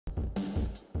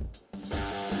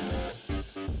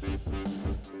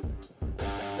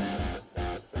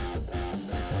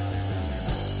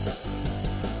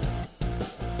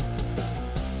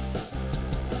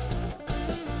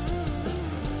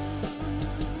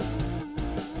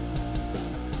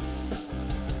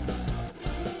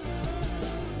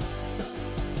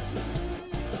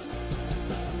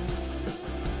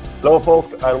Hello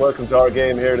folks and welcome to our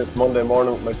game here this Monday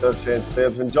morning with myself, Shane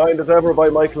Stibbs, and joined as ever by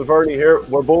Michael Verney here.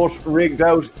 We're both rigged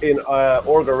out in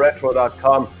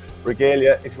orgaretro.com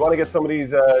regalia. If you want to get some of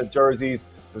these jerseys,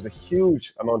 there's a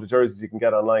huge amount of jerseys you can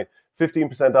get online.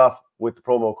 15% off with the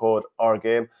promo code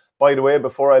OurGame. By the way,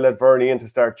 before I let Verney in to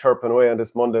start chirping away on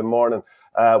this Monday morning,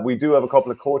 we do have a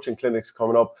couple of coaching clinics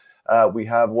coming up. We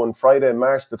have one Friday,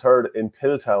 March the 3rd in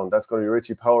Pilltown. That's going to be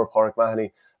Richie Power, Pairc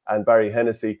Mahoney and Barry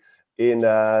Hennessy. In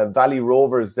Valley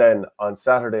Rovers then on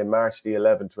Saturday, March the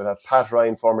 11th, we'll have Pat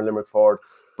Ryan, former Limerick forward,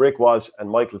 Brick Walsh and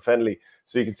Michael Fennelly.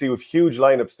 So you can see with huge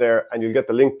lineups there, and you'll get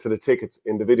the link to the tickets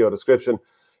in the video description.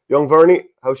 Young Verney,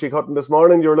 how's she cutting this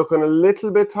morning? You're looking a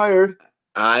little bit tired.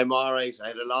 I'm all right. I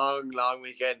had a long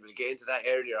weekend. We'll get into that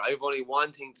earlier. I've only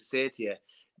one thing to say to you.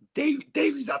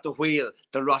 Davy's at the wheel.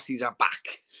 The Rossies are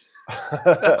back.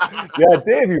 Yeah,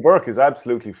 Davy Burke is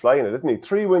absolutely flying it, isn't he?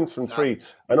 3 wins from 3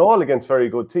 and all against very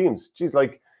good teams. Geez,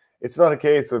 like, it's not a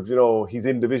case of, you know, he's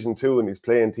in Division 2 and he's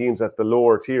playing teams at the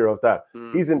lower tier of that.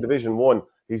 He's in Division 1.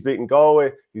 He's beaten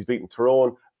Galway, he's beaten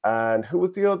Tyrone, and who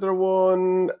was the other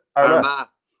one? Armagh.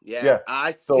 Yeah.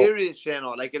 It's so serious, Shane.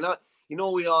 Like,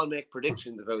 we all make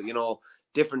predictions about,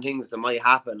 different things that might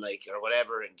happen, like, or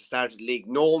whatever, at the start of the league.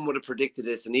 No one would have predicted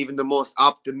this, and even the most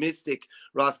optimistic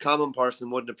Roscommon person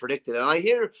wouldn't have predicted it. And I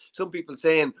hear some people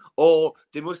saying, oh,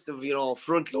 they must have,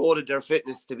 front-loaded their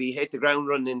fitness to be hit the ground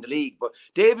running in the league. But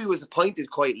Davy was appointed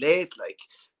quite late. Like,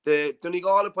 the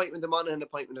Donegal appointment, the Monaghan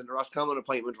appointment, and the Roscommon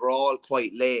appointment were all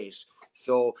quite late.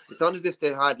 So it's not as if they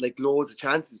had like loads of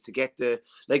chances to get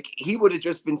he would have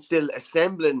just been still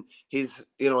assembling his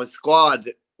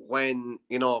squad when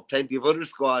plenty of other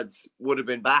squads would have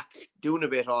been back doing a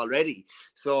bit already.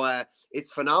 So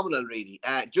it's phenomenal, really.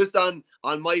 Just on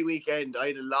my weekend, I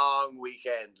had a long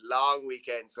weekend.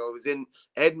 So I was in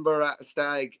Edinburgh at a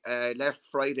stag, left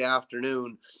Friday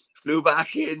afternoon, flew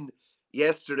back in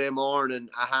yesterday morning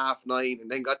at 9:30, and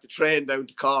then got the train down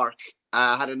to Cork.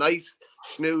 Had a nice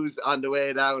snooze on the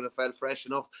way down. I felt fresh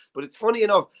enough. But it's funny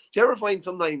enough, do you ever find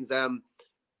sometimes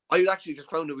I actually just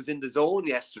found it was in the zone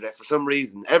yesterday for some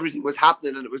reason. Everything was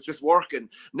happening and it was just working. And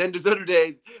then there's other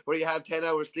days where you have 10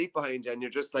 hours sleep behind you and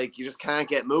you're just like, you just can't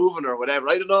get moving or whatever.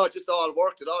 I don't know, it just all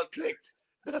worked, it all clicked.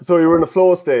 So you were in a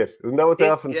flow state, isn't that what they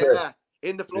often say? Yeah,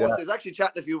 in the flow state. I was actually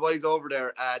chatting to a few boys over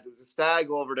there. There was a stag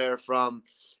over there from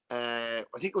I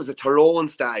think it was a Tyrone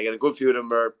stag, and a good few of them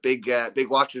were big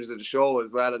watchers of the show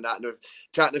as well. And I was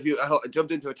chatting a few. I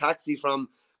jumped into a taxi from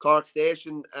Cork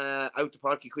Station out to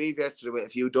Páirc yesterday with a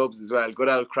few dubs as well. Good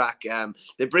old crack.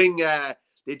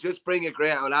 They just bring a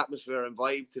great old atmosphere and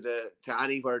vibe to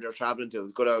anywhere they're travelling to. It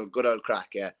was good old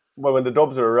crack. Yeah. Well, when the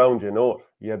dubs are around, you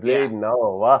bleeding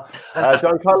now. What?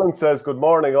 John Collins says, good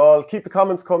morning, all. Keep the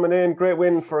comments coming in. Great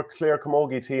win for Clare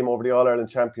Camogie team over the All-Ireland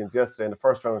champions yesterday in the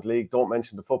first round of the league. Don't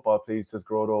mention the football, please, says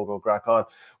Grodo. Go crack on.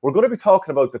 We're going to be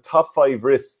talking about the top 5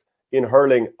 risks in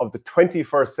hurling of the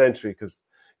 21st century because,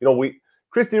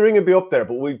 Christy Ring would be up there,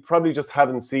 but we probably just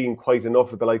haven't seen quite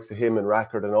enough of the likes of him and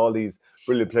Rackard and all these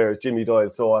brilliant players, Jimmy Doyle,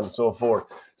 so on and so forth.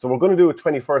 So we're going to do a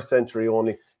 21st century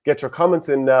only. Get your comments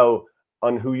in now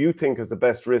on who you think is the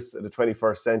best risks of the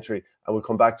 21st century, and we'll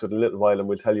come back to it in a little while and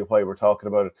we'll tell you why we're talking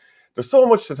about it. There's so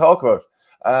much to talk about.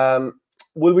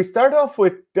 Will we start off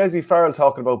with Desi Farrell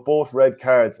talking about both red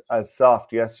cards as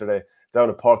soft yesterday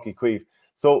down at Páirc.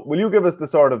 So will you give us the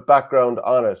sort of background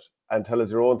on it and tell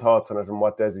us your own thoughts on it and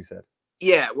what Desi said?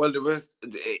 Yeah, well, there was,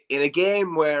 in a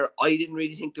game where I didn't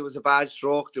really think there was a bad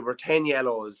stroke, there were 10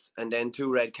 yellows and then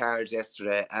 2 red cards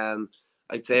yesterday.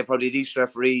 I'd say probably the each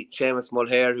referee, Seamus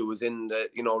Mulhare, who was in the,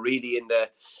 really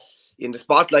in the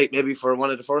spotlight maybe for one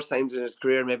of the first times in his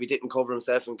career, maybe didn't cover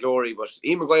himself in glory. But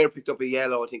Ian Maguire picked up a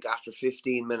yellow, I think, after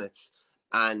 15 minutes.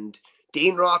 And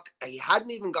Dean Rock, he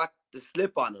hadn't even got the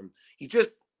slip on him. He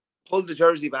just pulled the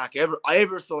jersey back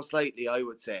ever so slightly, I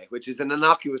would say, which is an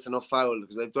innocuous enough foul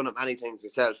because I've done it many times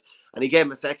myself. And he gave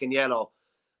him a second yellow.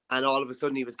 And all of a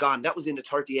sudden he was gone. That was in the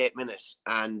 38th minute.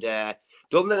 And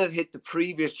Dublin had hit the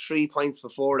previous 3 points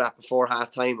before that, before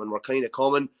half-time, and were kind of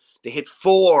coming. They hit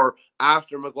 4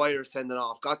 after Maguire sending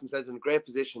off, got themselves in a great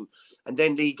position. And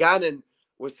then Lee Gannon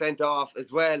was sent off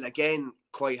as well, again,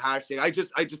 quite harshly. I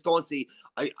just don't see...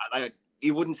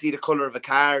 You wouldn't see the colour of a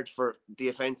card for the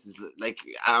offences, like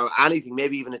anything,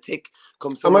 maybe even a tick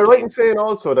comes. Am I right in saying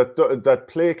also that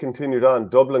play continued on,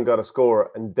 Dublin got a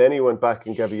score, and then he went back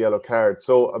and gave a yellow card?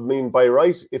 So, I mean, by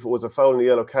right, if it was a foul and a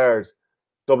yellow card,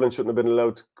 Dublin shouldn't have been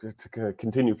allowed to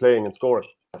continue playing and scoring.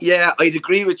 Yeah, I'd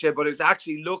agree with you, but I was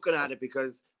actually looking at it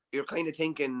because you're kind of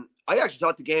thinking, I actually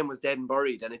thought the game was dead and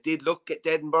buried, and it did look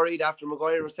dead and buried after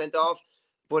Maguire was sent off,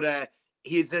 but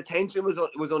his attention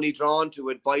was only drawn to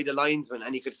it by the linesman,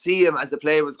 and you could see him as the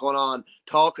play was going on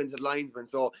talking to the linesman.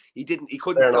 So he couldn't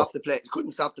stop the play. He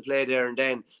couldn't stop the play there and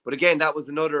then. But again, that was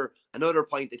another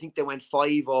point. I think they went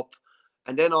 5 up,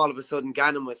 and then all of a sudden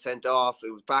Gannon was sent off.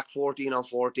 It was back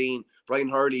 14-on-14. Brian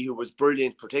Hurley, who was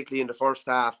brilliant, particularly in the first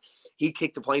half, he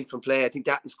kicked a point from play. I think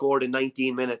that scored in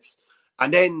 19 minutes.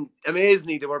 And then,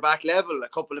 amazingly, they were back level a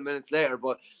couple of minutes later.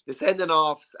 But the sending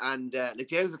offs, and like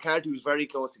James McCarthy was very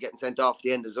close to getting sent off at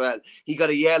the end as well. He got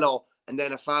a yellow and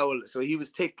then a foul. So he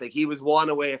was ticked. Like, he was 1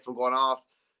 away from going off.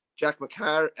 Jack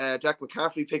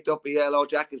McCaffrey picked up a yellow.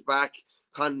 Jack is back.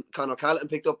 Con O'Callaghan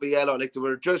picked up a yellow. Like, they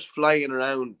were just flying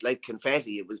around like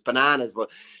confetti. It was bananas.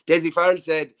 But Desi Farrell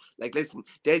said, like, listen,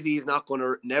 Desi is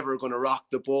never gonna rock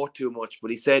the boat too much. But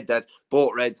he said that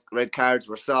both red cards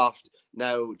were soft.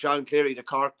 Now, John Cleary, the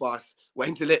Cork boss,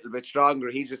 went a little bit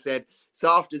stronger. He just said,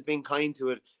 soft is being kind to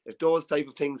it. If those type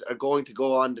of things are going to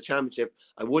go on the championship,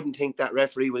 I wouldn't think that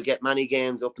referee will get many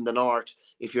games up in the north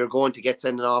if you're going to get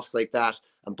sending offs like that.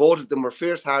 And both of them were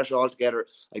fierce harsh altogether.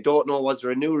 I don't know, was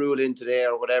there a new rule in today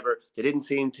or whatever? They didn't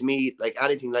seem to me like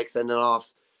anything like sending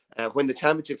offs. When the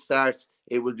championship starts,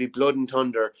 it will be blood and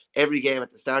thunder. Every game at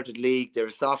the start of the league, there are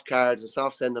soft cards and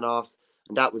soft sending offs.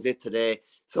 And that was it today.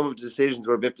 Some of the decisions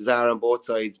were a bit bizarre on both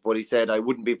sides, but he said, I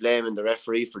wouldn't be blaming the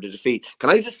referee for the defeat. Can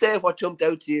I just say what jumped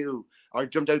out to you, or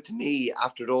jumped out to me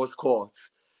after those quotes?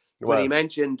 When he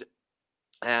mentioned,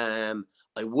 I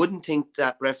wouldn't think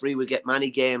that referee will get many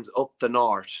games up the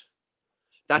north.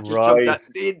 That just jumped out.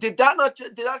 Did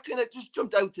that kind of just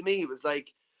jumped out to me? It was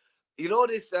like, you know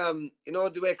this, you know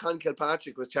the way Con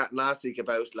Kilpatrick was chatting last week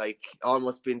about like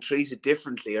almost being treated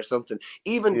differently or something.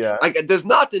 Even like there's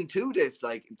nothing to this.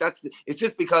 Like it's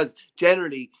just because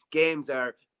generally games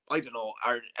are, I don't know,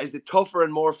 is it tougher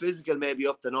and more physical maybe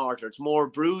up the north, or it's more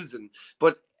bruising.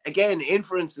 But again,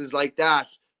 inferences like that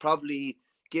probably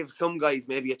give some guys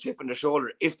maybe a chip on their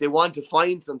shoulder if they want to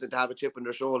find something to have a chip on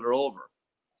their shoulder over.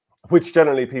 Which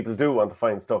generally people do want to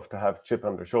find stuff to have chip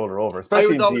on their shoulder over,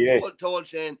 especially I was always told,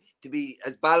 Shane, to be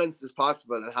as balanced as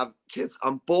possible and have chips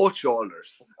on both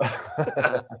shoulders.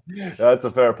 That's a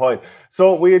fair point.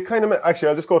 So we had kind of, actually,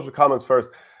 I'll just go to the comments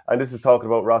first. And this is talking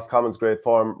about Roscommon's great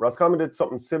form. Roscommon did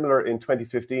something similar in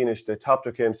 2015-ish. They topped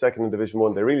or came second in Division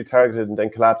 1. They really targeted and then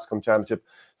collapsed come championship.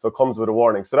 So it comes with a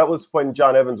warning. So that was when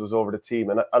John Evans was over the team.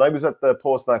 And I was at the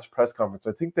post-match press conference.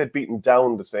 I think they'd beaten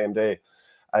down the same day.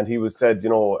 And he was said, you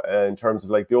know, in terms of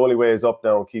like the only way is up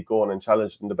now and keep going and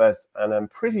challenge them the best. And I'm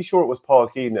pretty sure it was Paul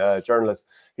Keane, a journalist.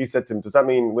 He said to him, does that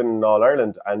mean winning All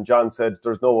Ireland? And John said,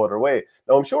 there's no other way.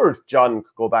 Now, I'm sure if John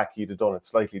could go back, he'd have done it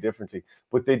slightly differently.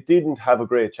 But they didn't have a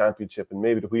great championship, and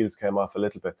maybe the wheels came off a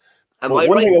little bit. Am I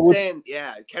right in saying,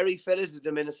 Kerry filleted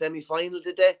them in a semi-final,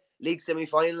 did they? League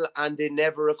semi-final, and they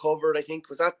never recovered, I think.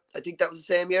 I think that was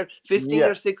the same year? 15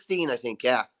 or 16, I think,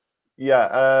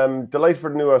 delighted for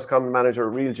the new Roscommon manager,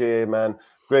 real GA man.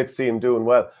 Great to see him doing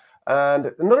well.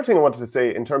 And another thing I wanted to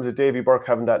say in terms of Davy Burke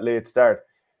having that late start,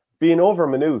 being over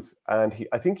Maynooth, and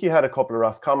I think he had a couple of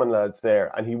Roscommon lads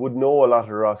there, and he would know a lot of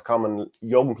the Roscommon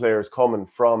young players coming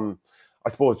from, I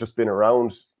suppose, just been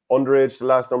around underage the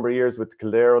last number of years with the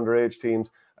Kildare underage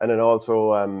teams, and then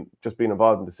also just being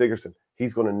involved in the Sigerson.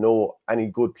 He's going to know any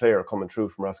good player coming through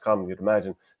from Roscommon, you'd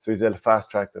imagine. So he's able to fast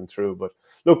track them through. But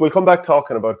look, we'll come back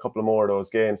talking about a couple of more of those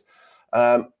games.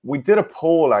 We did a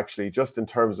poll, actually, just in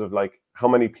terms of like how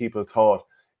many people thought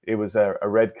it was a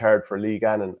red card for Lee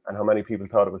Gannon and how many people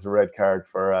thought it was a red card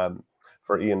for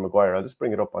Ian Maguire. I'll just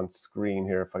bring it up on screen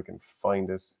here if I can find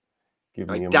it. Give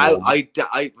me a moment.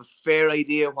 I have a fair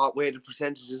idea what way the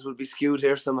percentages will be skewed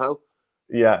here somehow.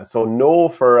 Yeah, so no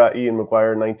for Ian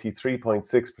Maguire,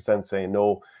 93.6% saying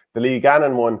no. The Lee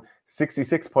Gannon one,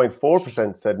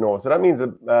 66.4% said no. So that means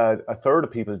a third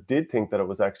of people did think that it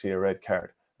was actually a red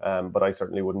card. But I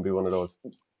certainly wouldn't be one of those.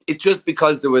 It's just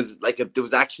because there was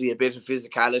actually a bit of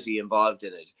physicality involved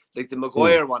in it. Like the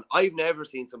Maguire one, I've never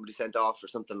seen somebody sent off for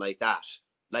something like that.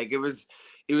 Like it was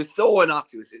so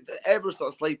innocuous. It's ever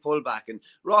so slight pullback, and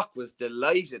Rock was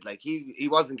delighted. Like he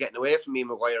wasn't getting away from me,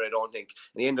 Maguire, I don't think,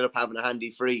 and he ended up having a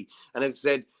handy free. And as I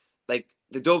said, like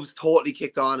the Dubs totally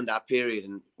kicked on in that period,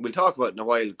 and we'll talk about it in a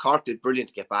while. Cork did brilliant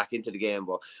to get back into the game,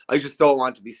 but I just don't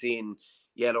want to be seeing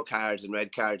yellow cards and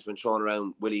red cards when thrown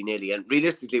around willy-nilly. And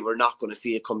realistically, we're not going to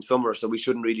see it come summer, so we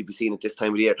shouldn't really be seeing it this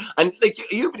time of the year. And like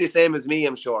you'd be the same as me,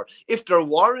 I'm sure. If they're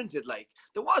warranted, like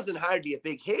there wasn't hardly a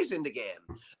big hit in the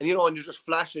game, and you know, and you're just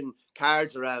flashing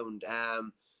cards around.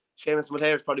 Seamus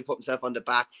Mulcair's probably put himself on the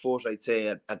back foot, I'd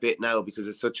say, a bit now, because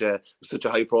it's such a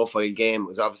high-profile game. It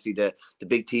was obviously the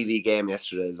big TV game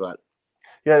yesterday as well.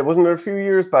 Yeah, wasn't there a few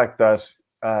years back that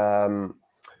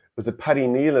was it Paddy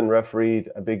Nealon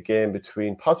refereed a big game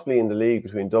possibly in the league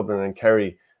between Dublin and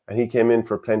Kerry, and he came in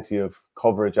for plenty of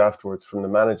coverage afterwards from the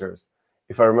managers.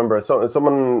 If I remember,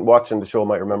 someone watching the show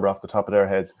might remember off the top of their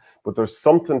heads, but there's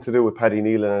something to do with Paddy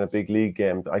Nealon in a big league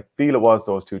game. I feel it was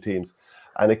those two teams,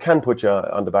 and it can put you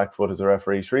on the back foot as a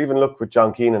referee. Sure, even look with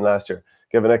John Keenan last year,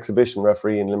 gave an exhibition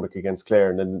referee in Limerick against Clare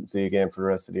and then didn't see a game for the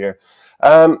rest of the year.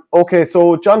 Okay,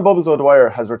 so John Bubbles O'Dwyer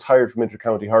has retired from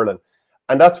intercounty hurling,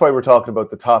 and that's why we're talking about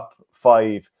the top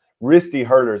 5 wristy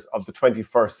hurlers of the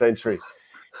 21st century.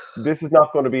 This is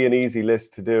not going to be an easy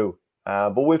list to do.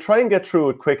 But we'll try and get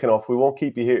through it quick enough. We won't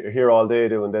keep you here all day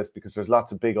doing this because there's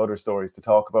lots of big other stories to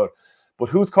talk about. But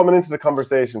who's coming into the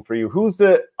conversation for you? Who's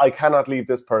the I cannot leave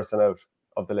this person out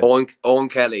of the list? Owen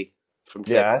Kelly from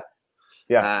Tip.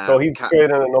 Yeah. So he's straight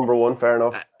in at number 1. Fair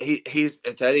enough. I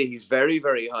tell you, he's very,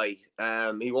 very high.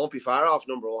 He won't be far off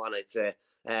number 1, I'd say.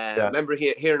 Remember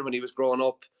hearing when he was growing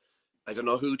up, I don't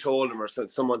know who told him or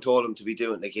someone told him to be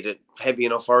doing, like, he did heavy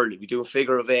enough hurling, be doing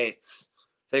figure of eights,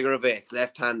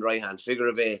 left hand, right hand, figure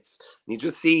of eights. And you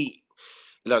just see,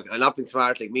 look, I'm not being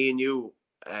smart, like me and you,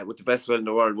 with the best will in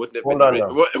the world, wouldn't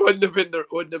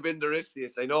have been the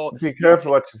riskiest. I know. Be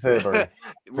careful what you say, Bernie.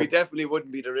 We definitely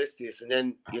wouldn't be the riskiest. And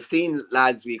then you've seen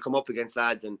lads, we come up against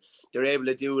lads, and they're able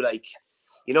to do, like,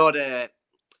 you know,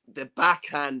 the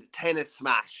backhand tennis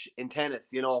smash in tennis,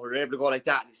 you know, we're able to go like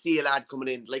that, and you see a lad coming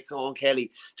in like Owen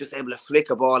Kelly, just able to flick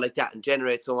a ball like that and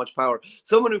generate so much power.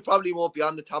 Someone who probably won't be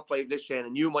on the top 5 list, Shane,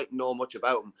 and you mightn't know much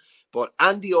about him, but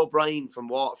Andy O'Brien from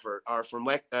Waterford, or from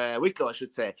Wicklow, I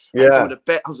should say, some of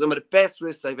the best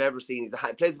wrists I've ever seen.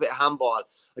 He plays a bit of handball.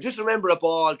 I just remember a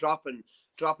ball dropping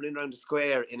in around the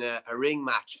square in a ring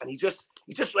match, and he just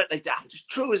went like that,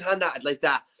 just threw his hand at it like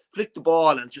that, flicked the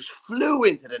ball, and just flew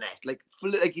into the net. Like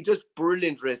he just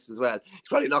brilliant wrists as well. He's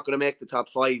probably not going to make the top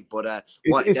 5, but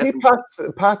is he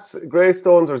Pat's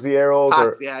Greystones or is he Arrows?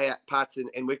 Pat's, yeah, Pat's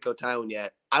in Wicklow Town, yeah.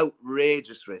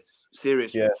 Outrageous wrists,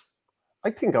 serious wrists.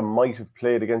 I think I might have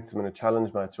played against him in a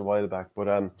challenge match a while back, but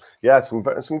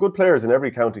some good players in every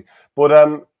county. But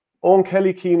Owen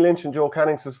Kelly, Cian Lynch, and Joe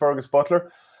Canning, says Fergus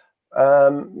Butler.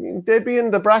 They'd be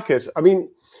in the bracket. I mean,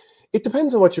 it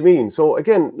depends on what you mean. So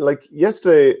again, like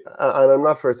yesterday, and I'm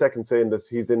not for a second saying that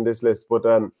he's in this list, but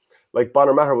like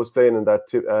Bonner Maher was playing in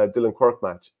that Dillon Quirk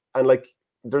match, and like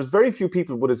there's very few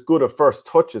people with as good a first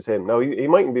touch as him. Now he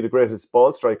mightn't be the greatest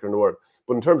ball striker in the world,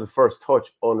 but in terms of first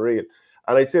touch, unreal.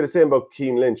 And I'd say the same about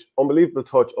Cian Lynch. Unbelievable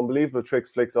touch, unbelievable tricks,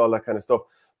 flicks, all that kind of stuff.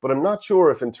 But I'm not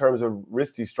sure if in terms of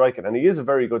wristy striking, and he is a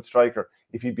very good striker,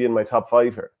 if he'd be in my top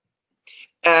 5 here.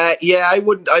 Yeah, I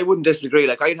wouldn't disagree.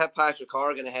 Like, I'd have Patrick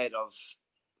Corrigan ahead of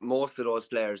most of those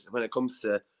players when it comes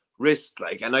to wrist.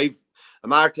 Like, and I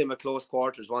marked him at close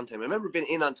quarters one time. I remember being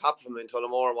in on top of him in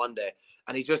Tullamore one day,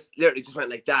 and he just literally just went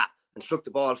like that and struck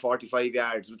the ball 45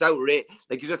 yards without rate.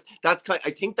 Like,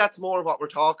 I think that's more what we're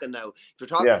talking now. If you're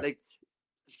talking like,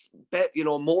 you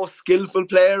know, most skillful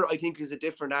player, I think is a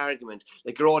different argument.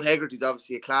 Like, Gerard Hegarty's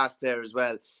obviously a class player as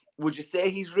well. Would you say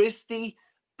he's wristy?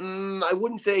 I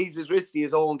wouldn't say he's as risky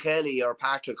as Owen Kelly or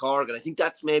Patrick Corrigan. I think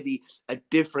that's maybe a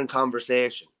different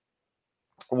conversation.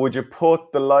 Would you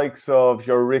put the likes of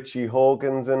your Richie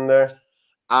Hogans in there?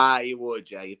 You would,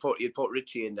 yeah. You'd put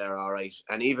Richie in there, all right.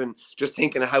 And even just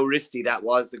thinking of how risky that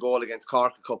was, the goal against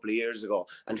Cork a couple of years ago,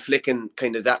 and flicking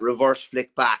kind of that reverse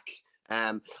flick back.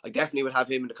 I definitely would have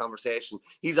him in the conversation.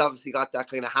 He's obviously got that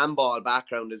kind of handball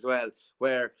background as well,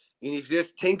 where you need to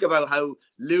just think about how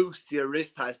loose your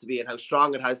wrist has to be and how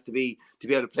strong it has to be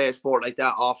able to play a sport like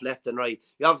that off left and right.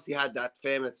 He obviously had that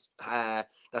famous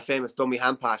dummy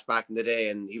hand pass back in the day,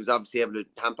 and he was obviously able to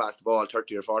hand pass the ball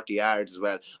 30 or 40 yards as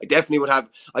well.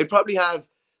 I'd probably have,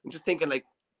 I'm just thinking, like,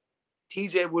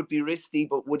 TJ would be wristy,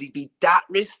 but would he be that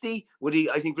wristy?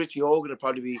 I think Richie Hogan would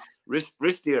probably be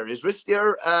wristier. Is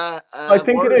wristier? I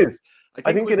think it is.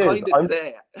 I think it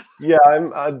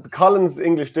is. Collins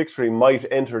English Dictionary might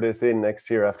enter this in next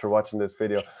year after watching this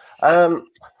video.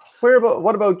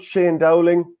 What about Shane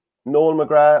Dowling, Noel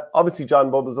McGrath, obviously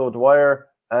John Bubbles O'Dwyer,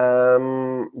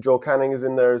 Joe Canning is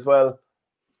in there as well.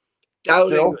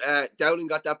 Dowling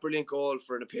got that brilliant goal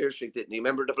for the Pairc, didn't he?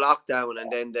 Remember the block down and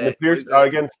then the Pairc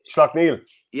against Schlockneil.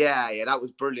 Yeah, that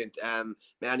was brilliant.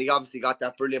 Man, he obviously got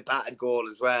that brilliant batted goal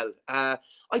as well. I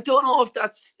don't know if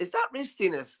is that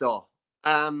riskiness though.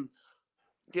 Do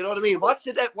you know what I mean? What's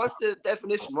the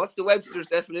definition? What's the Webster's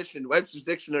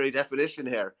dictionary definition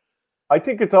here? I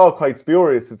think it's all quite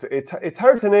spurious. It's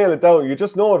hard to nail it down. You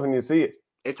just know it when you see it.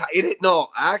 No,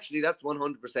 actually, that's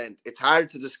 100%. It's hard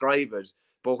to describe it,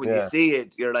 but when you see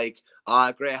it, you're like,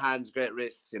 great hands, great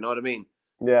wrists. You know what I mean?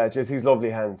 Yeah, just his lovely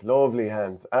hands, lovely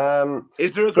hands.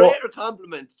 Is there a greater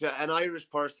compliment to an Irish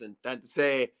person than to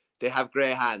say they have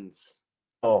grey hands.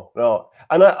 Oh no,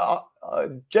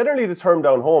 and generally the term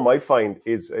down home I find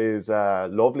is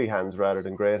lovely hands rather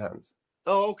than great hands.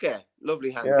 Oh, okay,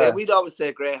 lovely hands. Yeah, we'd always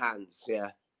say grey hands.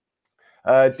 Yeah.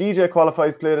 DJ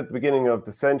qualifies played at the beginning of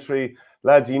the century.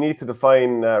 Lads, you need to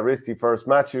define wristy first.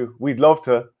 Matthew, we'd love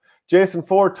to. Jason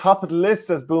Ford, top of the list,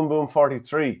 says Boom Boom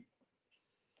 43.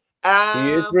 He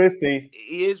is wristy.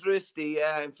 He is wristy,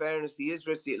 yeah, in fairness, he is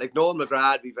wristy. Like Noel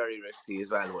McGrath would be very wristy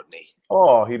as well, wouldn't he?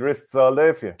 Oh, he'd wrists all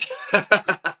day for you.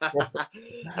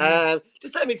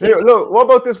 Just let me Here, look, what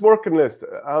about this working list?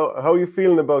 How are you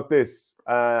feeling about this?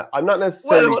 I'm not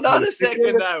necessarily... Well, hold on a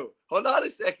second now. Hold on a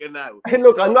second now. Hey,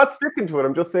 look, I'm not sticking to it.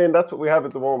 I'm just saying that's what we have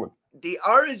at the moment. The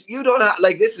origin, you don't have,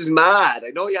 like, this is mad.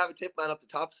 I know you have a tip man up the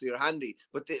top, so you're handy.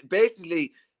 But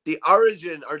basically, the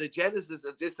origin or the genesis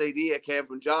of this idea came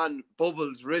from John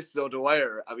Bubbles Risto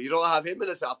Dwyer. I mean, you don't have him in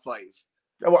the top 5.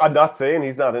 Well, I'm not saying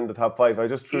he's not in the top 5. I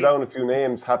just threw down a few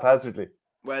names haphazardly.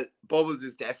 Well, Bubbles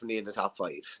is definitely in the top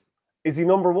 5. Is he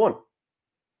number 1?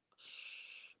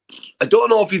 I don't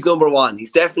know if he's number 1.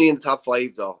 He's definitely in the top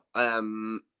 5, though.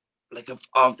 Like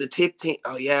of the tip thing.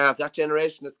 Oh yeah, of that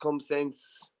generation that's come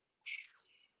since.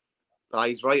 Oh,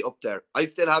 he's right up there. I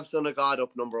still have Son of God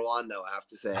up number 1 now, I have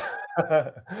to say.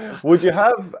 Would you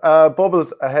have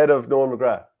Bubbles ahead of Noel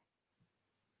McGrath?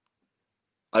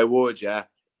 I would, yeah.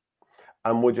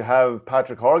 And would you have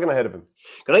Patrick Horgan ahead of him?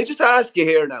 Can I just ask you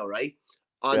here now, right?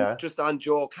 Just on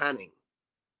Joe Canning.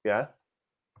 Yeah.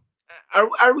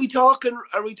 Are we talking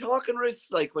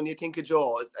risks, like when you think of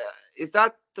Joe? Is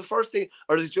that the first thing,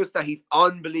 or is it just that he's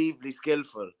unbelievably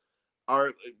skillful?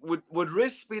 Or would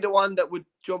risk be the one that would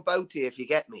jump out to you, if you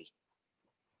get me?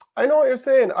 I know what you're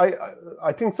saying.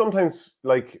 I think sometimes,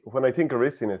 like, when I think of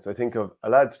riskiness, I think of a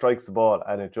lad strikes the ball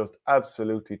and it just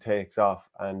absolutely takes off.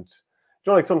 And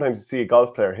you know, like sometimes you see a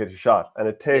golf player hit a shot and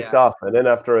it takes off, and then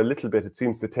after a little bit, it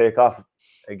seems to take off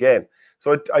again.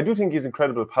 So I do think he's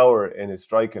incredible power in his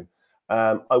striking.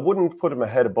 I wouldn't put him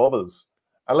ahead of Bubbles.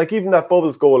 And like even that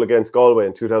Bubbles goal against Galway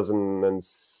in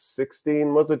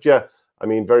 2016, was it? Yeah. I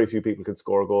mean, very few people could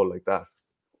score a goal like that.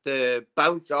 The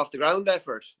bounce off the ground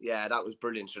effort, yeah, that was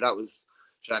brilliant. So that was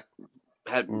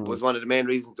was one of the main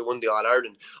reasons they won the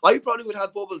All-Ireland. I probably would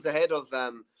have Bubbles ahead of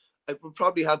I would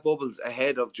probably have Bubbles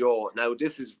ahead of Joe. Now,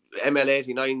 this is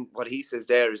ML89. What he says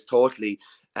there is totally,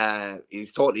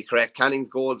 he's totally correct.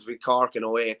 Canning's goals with Cork in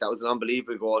 08, that was an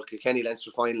unbelievable goal. Kilkenny Leinster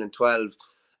final in 12.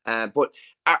 But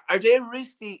are they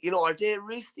risky? You know, are they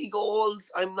risky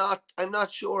goals? I'm not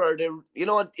sure. Are they? You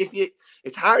know,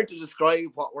 it's hard to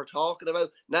describe what we're talking about.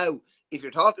 Now, if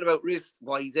you're talking about risk,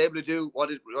 what he's able to do,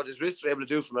 what his wrists are able to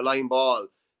do from a line ball,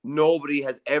 nobody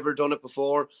has ever done it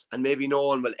before, and maybe no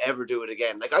one will ever do it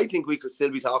again. Like, I think we could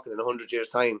still be talking in 100 years'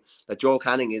 time that Joe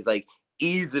Canning is like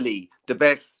easily the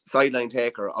best sideline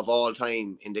taker of all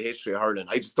time in the history of hurling.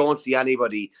 I just don't see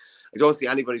anybody. I don't see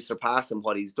anybody surpassing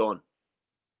what he's done.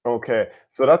 Okay,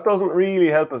 so that doesn't really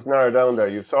help us narrow down there.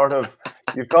 You've talked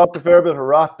a fair bit of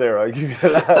rot there. I give you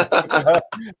that.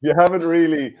 You haven't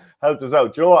really helped us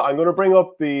out. Joe, I'm going to bring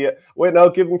up wait now,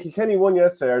 given Kilkenny won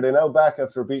yesterday, are they now back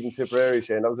after beating Tipperary,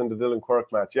 Shane? That was in the Dillon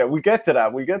Quirk match. Yeah, we'll get to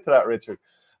that. We'll get to that, Richard.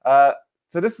 So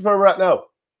this is where we're at now.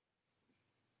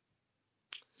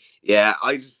 Yeah,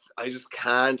 I just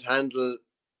can't handle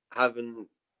having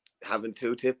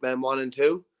 2 tip men, 1 and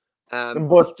 2.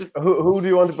 But who do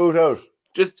you want to boot out?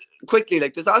 Just quickly,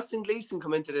 like, does Austin Gleeson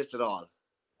come into this at all?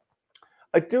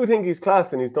 I do think he's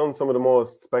class and he's done some of the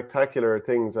most spectacular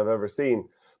things I've ever seen.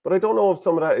 But I don't know if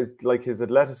some of that is like his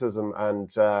athleticism and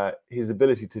his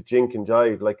ability to jink and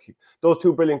jive. Like those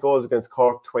 2 brilliant goals against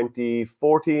Cork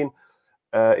 2014, in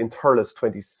Thurles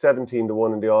 2017, the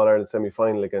one in the All-Ireland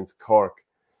semi-final against Cork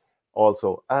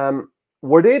also.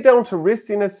 Were they down to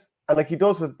wristiness? And like he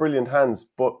does have brilliant hands,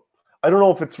 but I don't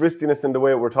know if it's wristiness in the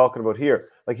way we're talking about here.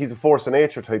 Like he's a force of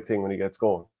nature type thing when he gets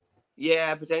going.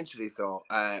 Yeah, potentially so.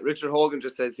 Richard Hogan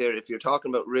just says here, if you're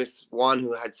talking about wrists, one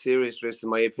who had serious wrists, in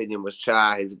my opinion, was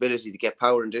Cha. His ability to get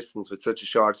power and distance with such a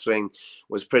short swing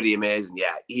was pretty amazing.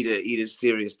 Yeah, he had a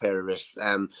serious pair of wrists.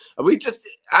 Are we just,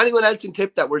 anyone else in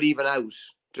tip that we're leaving out?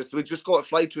 We just go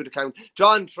fly through the count.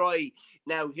 John Troy.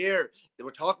 Now here,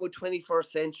 we're talking about 21st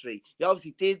century. He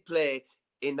obviously did play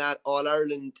in that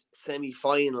All-Ireland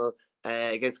semi-final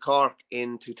against Cork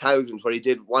in 2000, where he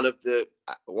did one of the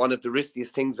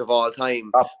riskiest things of all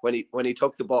time when he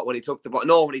took the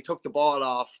ball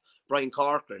off Brian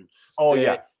Corcoran. Oh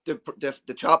yeah,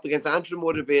 the chop against Antrim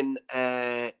would have been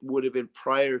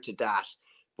prior to that,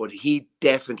 but he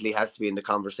definitely has to be in the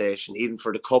conversation even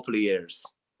for the couple of years.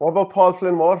 What about Paul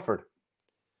Flynn Waterford?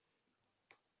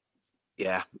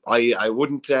 Yeah, I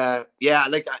wouldn't.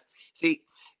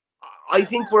 I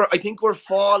think we're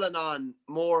falling on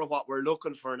more of what we're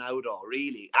looking for now, though.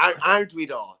 Really, aren't we?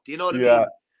 Though, do you know what I mean?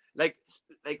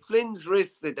 Like Flynn's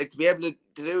wrist, like to be able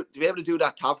to do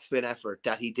that top spin effort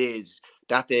that he did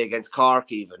that day against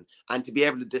Cork, even, and to be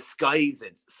able to disguise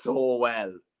it so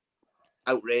well,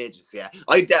 outrageous. Yeah,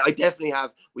 I definitely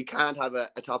have. We can't have a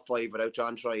top 5 without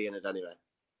John Troy in it anyway.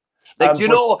 Like, do you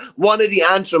know one of the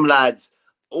Antrim lads?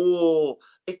 Oh,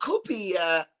 it could be.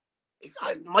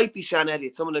 It might be Sean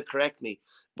Elliott. Someone will correct me.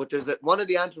 But there's one of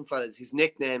the Antrim fellas. His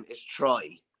nickname is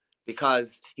Troy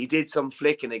because he did some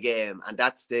flick in a game, and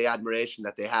that's the admiration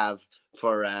that they have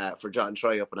for John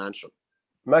Troy up in Antrim.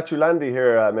 Matthew Landy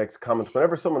here makes a comment.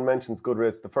 Whenever someone mentions good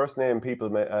wrists, the first name people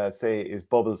say is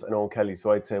Bubbles and Owen Kelly.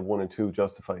 So I'd say 1 and 2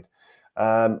 justified.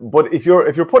 But if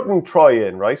you're putting Troy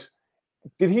in, right?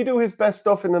 Did he do his best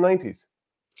stuff in the 90s?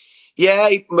 Yeah,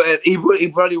 he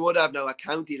probably would have now at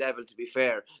county level, to be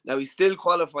fair. Now, he still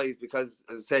qualifies because,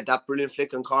 as I said, that brilliant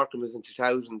flick on Cork was in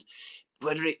 2000.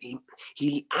 Whether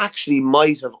he actually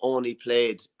might have only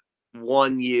played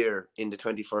 1 year in the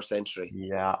 21st century.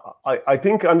 Yeah, I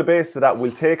think on the basis of that,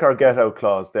 we'll take our get-out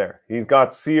clause there. He's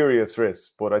got serious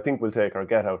risks, but I think we'll take our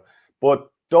get-out.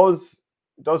 But does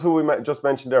who we just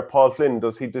mentioned there, Paul Flynn,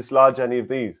 does he dislodge any of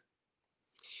these?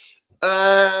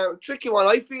 Tricky one.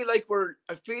 I feel like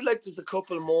there's a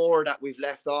couple more that we've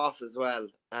left off as well.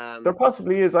 There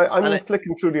possibly is. I'm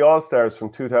flicking through the All-Stars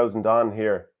from 2000 on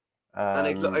here. And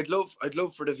I'd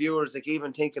love for the viewers, like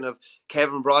even thinking of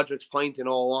Kevin Broderick's point in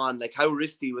 01, like how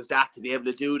risky was that to be able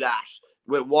to do that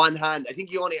with one hand? I think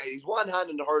he only had one hand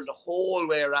in the hurl the whole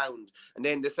way around, and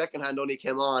then the second hand only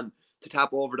came on to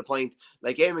tap over the point.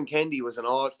 Like Eamon Kennedy was an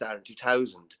All-Star in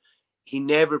 2000. He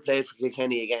never played for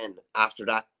Kilkenny again after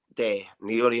that day, and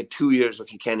he only had 2 years with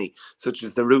Kilkenny, such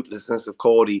as the ruthlessness of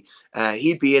Cody.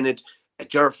 He'd be in it.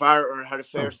 Ger Farrer had a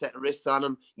fair set of wrists on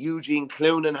him. Eugene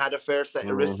Cloonan had a fair set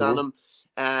of wrists on him.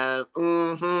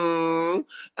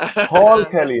 Paul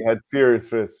Kelly had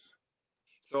serious wrists.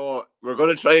 So we're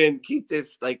going to try and keep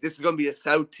this, like, this is going to be a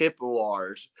South Tip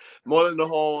award.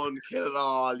 Mullinahone, kill it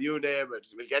all, you name it.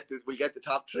 We'll get the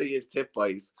top 3 as tip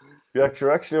boys. You're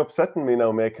actually upsetting me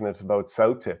now making it about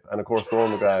South Tip. And of course,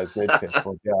 Rowan McGrath is mid tip.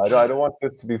 But yeah, I don't want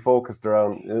this to be focused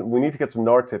around. We need to get some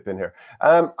North Tip in here.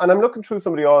 And I'm looking through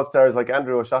some of the All-Stars, like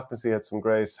Andrew O'Shaughnessy had some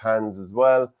great hands as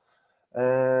well.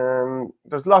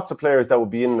 There's lots of players that would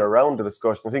be in and around the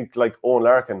discussion. I think like Owen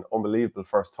Larkin, unbelievable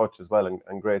first touch as well,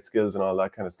 and great skills and all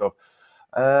that kind of stuff.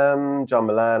 John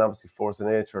Milan, obviously force of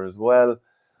nature as well.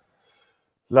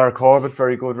 Lara Corbett,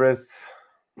 very good wrists.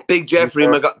 Big Jeffrey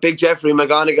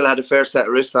McGonigal had a fair set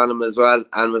of wrists on him as well,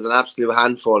 and was an absolute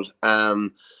handful.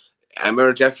 I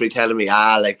remember Jeffrey telling me,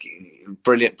 like,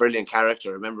 brilliant character.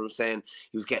 I remember him saying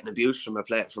he was getting abused from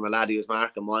a lad he was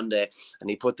marking one day, and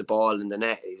he put the ball in the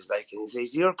net. He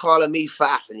says, "You're calling me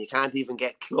fat, and you can't even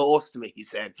get close to me," he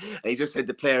said. And he just said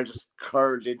the player just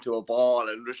curled into a ball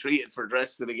and retreated for the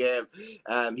rest of the game.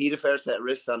 He had a fair set of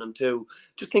wrists on him too.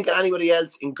 Just think of anybody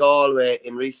else in Galway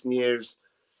in recent years.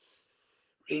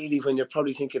 Really, when you're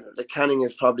probably thinking, the Canning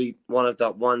is probably one of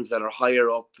the ones that are higher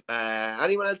up.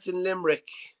 Anyone else in Limerick?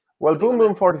 Well, Boom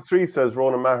Boom 43 says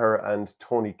Ronan Maher and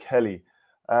Tony Kelly,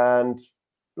 and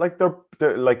like they're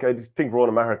like, I think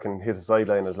Ronan Maher can hit a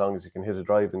sideline as long as he can hit a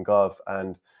drive in golf,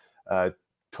 and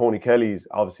Tony Kelly's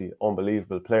obviously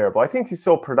unbelievable player, but I think he's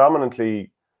so predominantly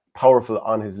powerful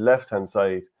on his left hand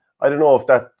side. I don't know if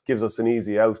that gives us an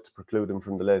easy out to preclude him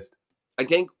from the list. I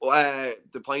think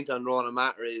the point on Ronan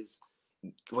Maher is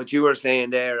what you were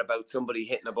saying there about somebody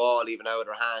hitting a ball even out of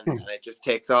their hand and it just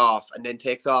takes off and then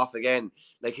takes off again.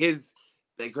 Like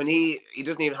when he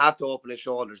doesn't even have to open his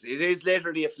shoulders. It is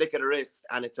literally a flick of the wrist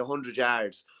and it's 100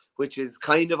 yards, which is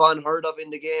kind of unheard of in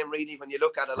the game, really. When you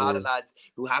look at a lot of lads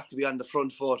who have to be on the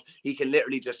front foot, he can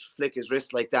literally just flick his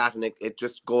wrist like that and it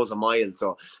just goes a mile.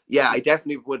 So yeah, I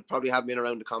definitely would probably have him in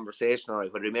around the conversation. All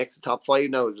right, whether he makes the top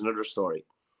 5 now is another story.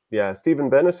 Yeah, Stephen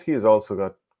Bennett, he has also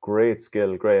got great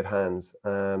skill, great hands.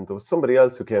 There was somebody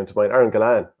else who came to mind, Aaron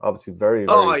Gallan, obviously very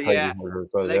tiny yeah. As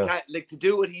well, like to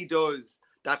do what he does,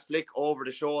 that flick over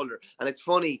the shoulder. And it's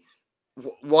funny,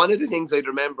 one of the things I'd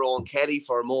remember on Kerry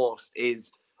for most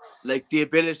is like the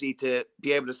ability to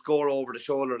be able to score over the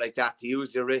shoulder like that, to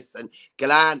use your wrists. And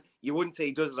Gallan, you wouldn't say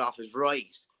he does it off his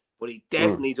right, but he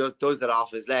definitely does it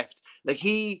off his left.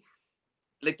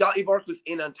 Like Dottie Burke was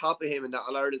in on top of him in that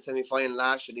All-Ireland semi-final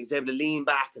last year, and he was able to lean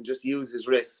back and just use his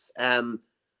wrists.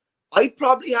 I'd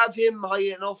probably have him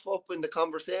high enough up in the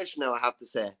conversation now, I have to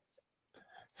say.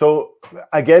 So,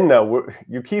 again now,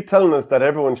 you keep telling us that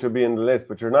everyone should be in the list,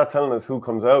 but you're not telling us who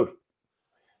comes out.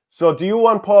 So, do you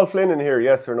want Paul Flynn in here,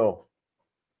 yes or no?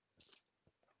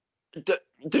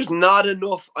 there's not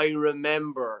enough I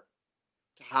remember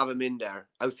to have him in there.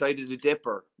 Outside of the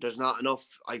Dipper, there's not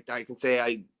enough I can say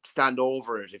I stand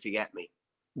over it, if you get me.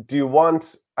 Do you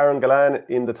want Aaron Gillane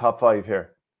in the top 5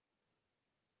 here?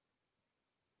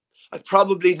 I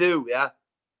probably do, yeah.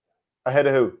 Ahead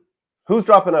of who? Who's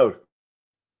dropping out?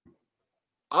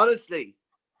 Honestly,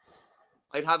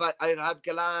 I'd have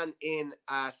Gillane in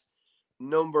at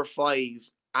number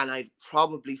 5, and I'd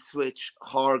probably switch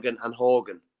Horgan and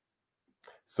Hogan.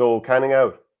 So Canning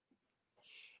out.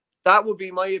 That would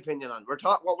be my opinion on.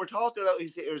 What we're talking about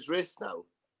is his wrist now.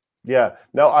 Yeah.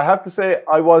 Now I have to say,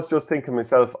 I was just thinking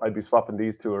myself, I'd be swapping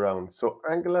these two around. So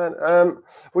Gillane,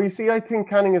 well, you see, I think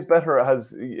Canning is better,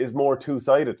 is more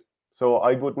two-sided. So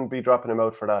I wouldn't be dropping him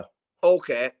out for that.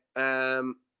 Okay.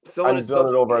 And he's done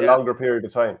it over a longer period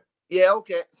of time. Yeah,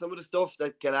 okay. Some of the stuff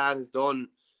that Gillane has done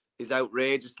is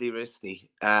outrageously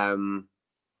risky. Well,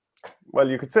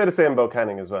 you could say the same about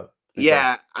Canning as well.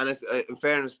 Yeah, and it's, in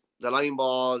fairness, the line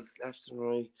balls, left and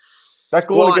right. That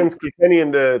goal against Kilkenny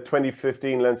in the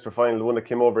 2015 Leinster final, the one that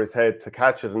came over his head to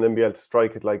catch it and then be able to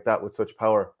strike it like that with such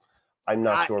power, I'm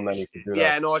not sure many could do that.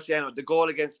 Yeah, no, the goal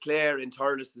against Clare in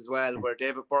Thurles as well, where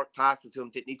David Burke passed it to him.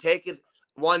 Didn't he take it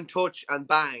one touch and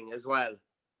bang as well?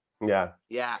 Yeah.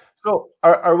 Yeah. So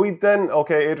are we then,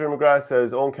 okay, Adrian McGrath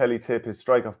says, Owen Kelly tip, his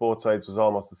strike off both sides was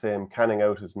almost the same. Canning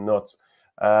out is nuts.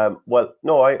 Well,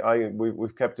 no,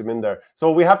 we've kept him in there. So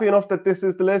are we happy enough that this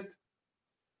is the list?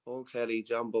 Owen Kelly,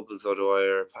 John Bubbles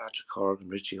O'Dwyer, Patrick Horgan,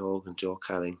 Richie Hogan, Joe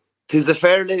Canning. 'Tis a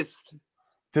fair list.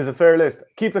 'Tis a fair list.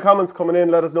 Keep the comments coming in.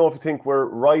 Let us know if you think we're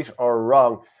right or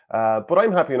wrong. But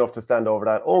I'm happy enough to stand over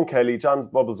that. Owen Kelly, John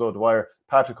Bubbles O'Dwyer,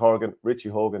 Patrick Horgan, Richie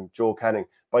Hogan, Joe Canning.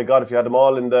 By God, if you had them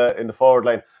all in the forward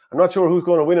line, I'm not sure who's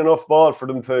going to win enough ball for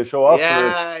them to show off.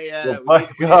 Yeah.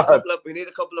 We need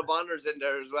a couple of honours in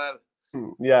there as well.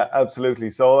 Yeah,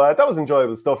 absolutely. So that was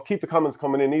enjoyable stuff. Keep the comments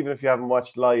coming in, even if you haven't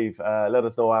watched live. Let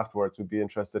us know afterwards. We'd be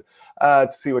interested to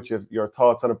see what your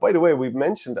thoughts on it. By the way, we've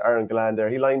mentioned Aaron Gillane there.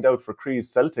 He lined out for Cree's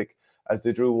Celtic as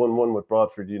they drew 1-1 with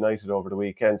Bradford United over the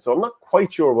weekend. So I'm not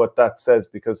quite sure what that says,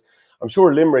 because I'm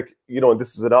sure Limerick,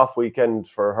 this is an off weekend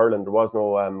for hurling. There was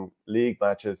no league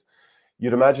matches.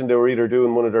 You'd imagine they were either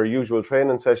doing one of their usual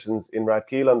training sessions in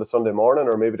Rathkeale on the Sunday morning,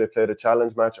 or maybe they played a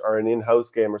challenge match or an in-house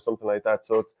game or something like that.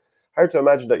 So it's hard to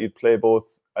imagine that you'd play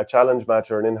both a challenge match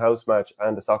or an in-house match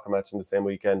and a soccer match in the same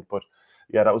weekend. But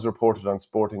yeah, that was reported on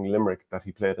Sporting Limerick that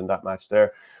he played in that match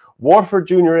there. Waterford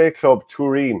Junior A Club,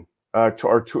 Turin.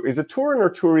 Is it Turin or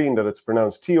Turin that it's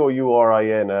pronounced?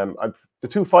 Tourin. The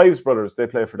two Fives brothers, they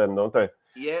play for them, don't they?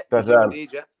 Yeah,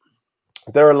 indeed, yeah.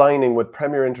 They're aligning with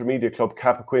Premier Intermediate Club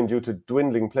Cappoquin due to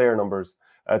dwindling player numbers.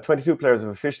 22 players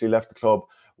have officially left the club,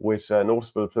 with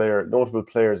notable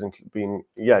players being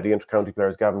the intercounty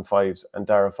players Gavin Fives and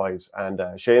Dara Fives and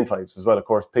Shane Fives as well, of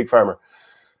course, Pig Farmer.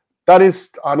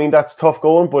 That's tough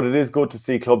going, but it is good to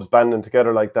see clubs banding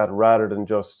together like that rather than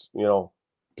just,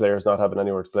 players not having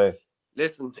anywhere to play.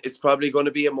 Listen, it's probably going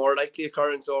to be a more likely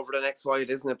occurrence over the next while,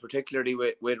 isn't it? Particularly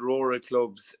with rural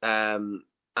clubs. And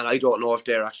I don't know if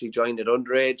they're actually joined at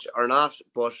underage or not,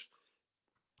 but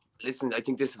listen, I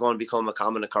think this is going to become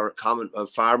a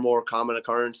far more common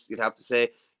occurrence, you'd have to say.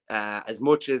 As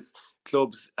much as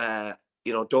clubs,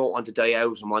 don't want to die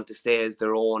out and want to stay as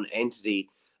their own entity,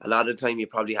 a lot of the time you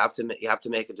probably have to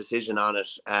make a decision on it.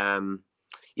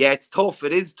 It's tough.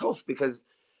 It is tough, because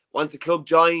once a club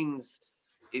joins,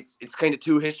 it's kind of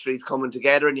two histories coming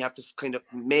together, and you have to kind of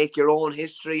make your own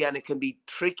history, and it can be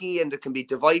tricky and it can be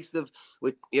divisive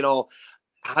with,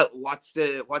 what's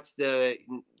the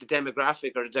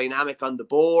demographic or the dynamic on the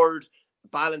board,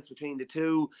 balance between the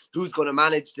two, who's going to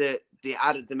manage the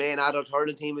main adult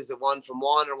hurling team. Is it one from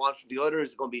one or one from the other?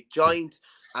 Is it going to be joint?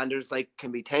 And there's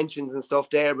can be tensions and stuff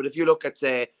there. But if you look at,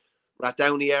 say,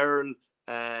 Rathdowney Earl,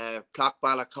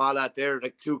 Clockballacalla, they're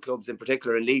two clubs in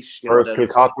particular in Laois.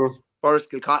 Pairc,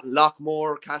 Kilcotton,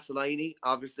 Lockmore, Castleiney,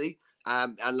 obviously,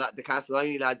 and the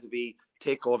Castleiney lads would be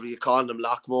take over. You call them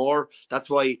Lockmore. That's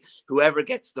why whoever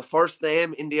gets the first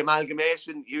name in the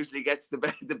amalgamation usually gets the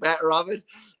better of it.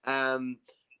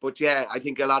 But yeah, I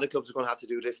think a lot of clubs are going to have to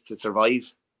do this to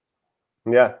survive.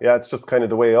 Yeah, it's just kind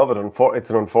of the way of it. It's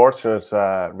an unfortunate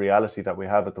reality that we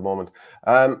have at the moment.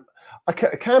 I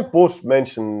can't but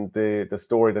mention the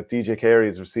story that DJ Kerry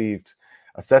has received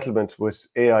a settlement with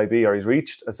AIB, or he's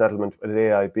reached a settlement with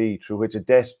AIB through which a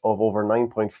debt of over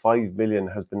 9.5 million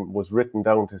was written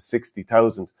down to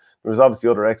 60,000. There's obviously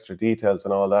other extra details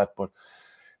and all that, but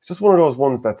it's just one of those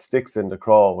ones that sticks in the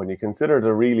craw when you consider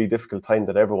the really difficult time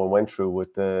that everyone went through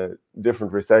with the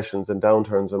different recessions and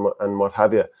downturns and what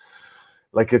have you.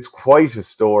 Like, it's quite a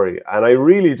story. And I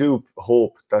really do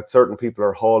hope that certain people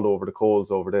are hauled over the coals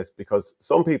over this, because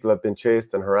some people have been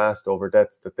chased and harassed over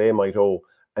debts that they might owe,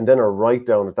 and then are right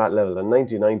down at that level, a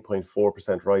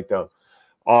 99.4% right down.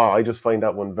 Oh, I just find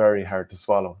that one very hard to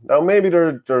swallow. Now, maybe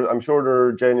I'm sure there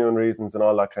are genuine reasons and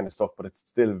all that kind of stuff, but it's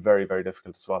still very, very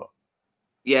difficult to swallow.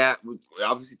 Yeah, we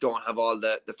obviously don't have all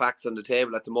the facts on the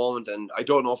table at the moment, and I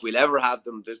don't know if we'll ever have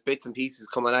them. There's bits and pieces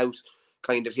coming out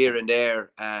kind of here and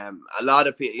there. A lot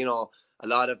of people, you know, a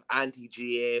lot of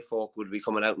anti-GAA folk would be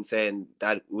coming out and saying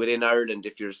that within Ireland,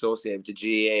 if you're associated with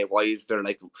the GAA, why is there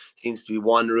seems to be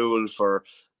one rule for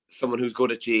someone who's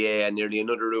good at GAA and nearly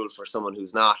another rule for someone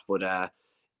who's not? But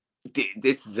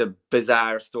this is a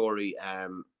bizarre story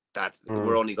that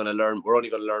we're only going to learn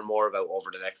more about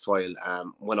over the next while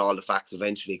when all the facts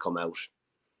eventually come out.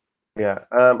 Yeah.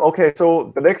 Okay,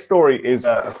 so the next story is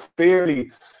a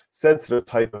fairly sensitive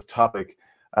type of topic.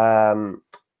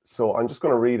 So I'm just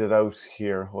going to read it out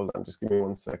here. Hold on, just give me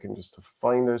 1 second just to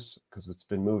find it, because it's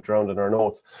been moved around in our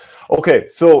notes. Okay,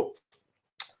 so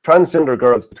transgender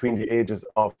girls between the ages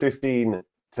of 12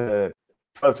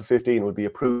 to 15 would be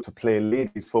approved to play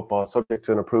ladies football, subject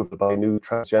to an approval by a new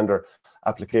transgender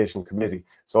application committee.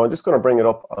 So I'm just going to bring it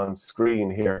up on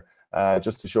screen here,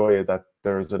 just to show you that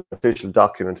there's an official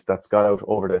document that's gone out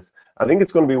over this. I think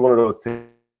it's going to be one of those things.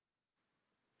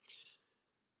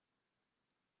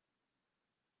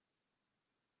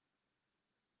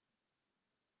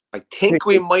 I think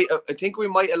we might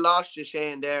have lost you,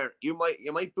 Shane. There, you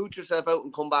might boot yourself out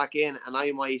and come back in, and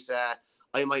I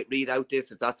might read out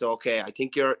this if that's okay. I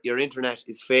think your internet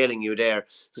is failing you there.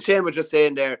 So Shane was just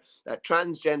saying there that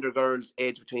transgender girls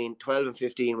aged between 12 and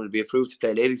 15 will be approved to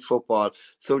play ladies football,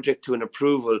 subject to an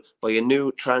approval by a new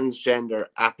transgender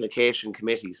application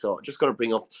committee. So I'm just going to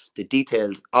bring up the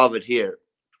details of it here.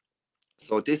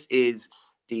 So this is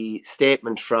the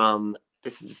statement from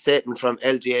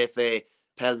LGFA.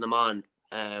 Pelnaman.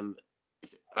 I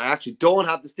actually don't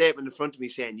have the statement in front of me,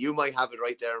 Shane. You might have it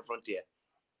right there in front of you.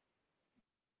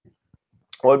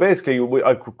 Well, basically,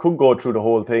 I could go through the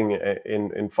whole thing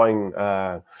with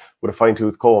a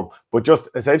fine-tooth comb, but just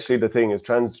essentially the thing is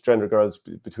transgender girls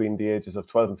between the ages of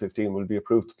 12 and 15 will be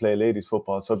approved to play ladies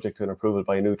football, subject to an approval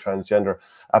by a new transgender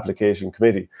application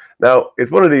committee. Now,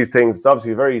 it's one of these things, it's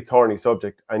obviously a very thorny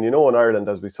subject, and you know in Ireland,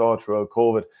 as we saw throughout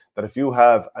COVID, that if you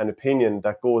have an opinion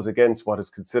that goes against what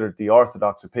is considered the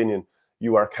orthodox opinion,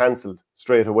 you are cancelled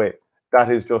straight away. That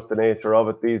is just the nature of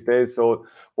it these days. So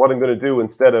what I'm going to do,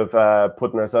 instead of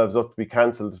putting ourselves up to be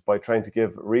cancelled by trying to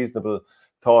give reasonable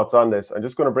thoughts on this, I'm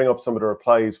just going to bring up some of the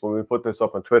replies when we put this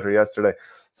up on Twitter yesterday.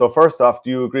 So first off, do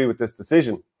you agree with this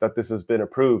decision that this has been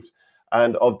approved?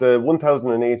 And of the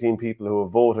 1,018 people who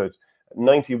have voted,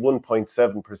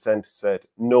 91.7% said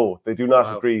no, they do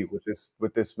not agree with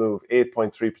this move.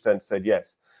 8.3% said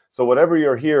yes. So whatever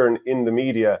you're hearing in the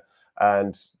media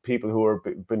and people who are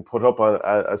been put up on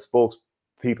as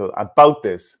spokespeople about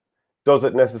this,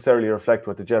 doesn't necessarily reflect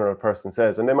what the general person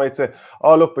says. And they might say,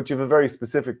 oh, look, but you have a very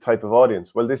specific type of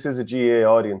audience. Well, this is a GAA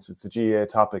audience. It's a GAA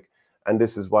topic. And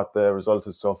this is what the result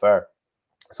is so far.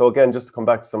 So again, just to come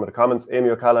back to some of the comments, Amy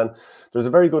O'Callaghan, there's a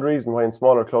very good reason why in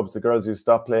smaller clubs, the girls use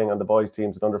stop playing on the boys'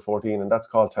 teams at under 14, and that's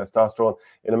called testosterone.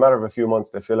 In a matter of a few months,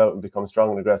 they fill out and become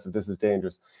strong and aggressive. This is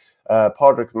dangerous.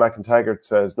 Padraig McIntaggart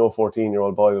says, no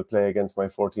 14-year-old boy will play against my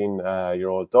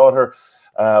 14-year-old daughter.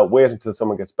 Wait until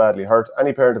someone gets badly hurt.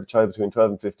 Any parent of a child between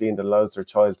 12 and 15 that allows their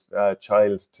child to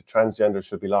transgender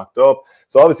should be locked up.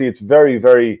 So obviously it's very,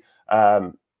 very, I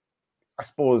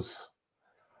suppose,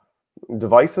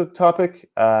 divisive topic.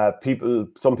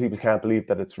 Some people can't believe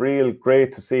that it's real.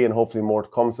 Great to see, and hopefully more to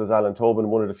come, says Alan Tobin,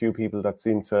 one of the few people that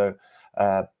seem to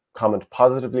comment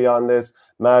positively on this.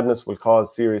 Madness will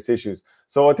cause serious issues.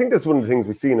 So I think that's one of the things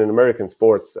we've seen in American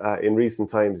sports in recent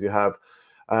times. You have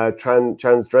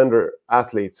transgender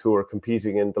athletes who are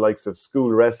competing in the likes of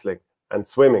school wrestling and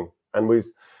swimming. And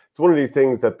it's one of these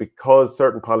things that because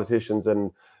certain politicians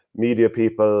and media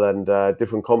people and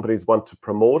different companies want to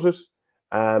promote it,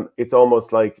 it's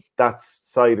almost like that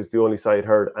side is the only side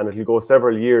heard, and it'll go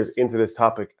several years into this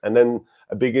topic, and then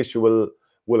a big issue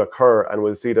will occur, and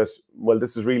we'll see that, well,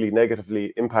 this is really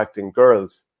negatively impacting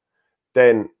girls.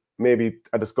 Then maybe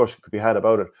a discussion could be had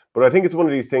about it. But I think it's one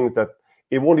of these things that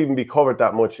it won't even be covered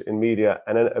that much in media,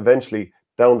 and then eventually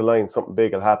down the line something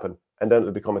big will happen, and then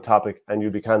it'll become a topic, and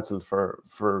you'll be cancelled for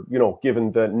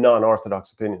given the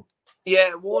non-orthodox opinion. Yeah,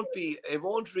 it won't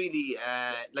really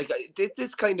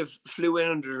this kind of flew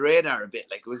in under the radar a bit.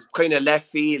 Like, it was kind of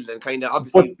left field and kind of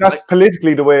obviously. But that's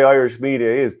politically the way Irish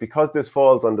media is, because this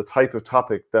falls on the type of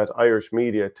topic that Irish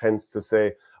media tends to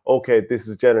say, okay, this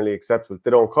is generally acceptable. They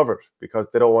don't cover it because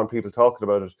they don't want people talking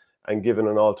about it and given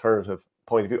an alternative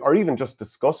point of view, or even just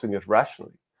discussing it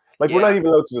rationally. Like, we're not even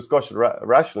allowed to discuss it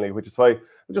rationally, which is why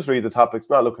we just read the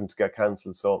topics, not looking to get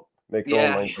cancelled. So make your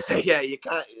own mind. Yeah, you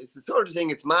can't. It's the sort of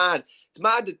thing. It's mad. It's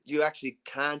mad that you actually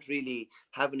can't really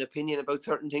have an opinion about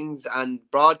certain things and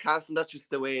broadcasting. That's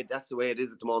just the way. That's the way it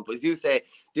is at the moment. But as you say,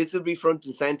 this will be front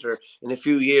and center in a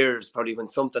few years, probably when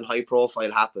something high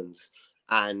profile happens.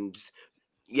 And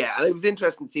yeah, and it was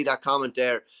interesting to see that comment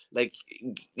there. Like,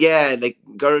 yeah, like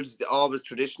girls always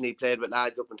traditionally played with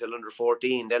lads up until under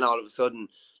 14. Then all of a sudden,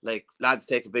 like, lads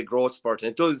take a big growth spurt, and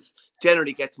it does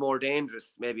generally gets more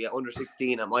dangerous maybe at under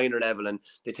 16 at minor level, and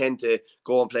they tend to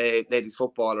go and play ladies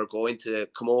football or go into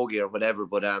camogie or whatever.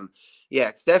 But yeah,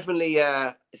 it's definitely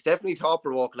thought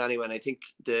provoking anyway. And I think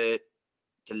the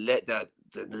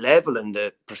level and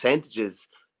the percentages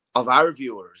of our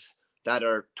viewers that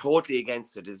are totally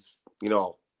against it is, you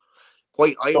know,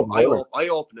 quite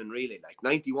eye-opening, really.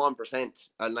 Like 91%,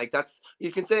 and like, that's,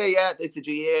 you can say, yeah, it's a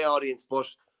GA audience, but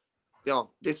you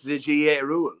know, this is a GA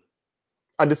rule,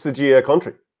 and this is a GA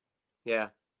country. Yeah.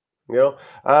 You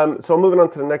know, so moving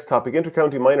on to the next topic,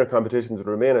 intercounty minor competitions would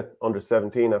remain at under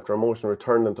 17 after a motion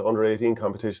returning them to under 18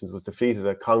 competitions was defeated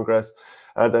at Congress.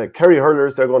 The Kerry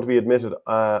hurlers, they're going to be admitted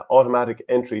automatic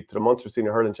entry to the Munster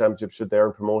Senior Hurling Championship should they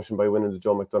earn promotion by winning the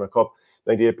Joe McDonagh Cup.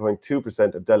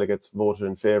 98.2% of delegates voted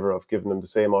in favour of giving them the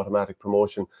same automatic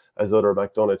promotion as other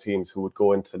McDonagh teams who would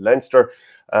go into Leinster.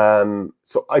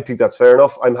 So I think that's fair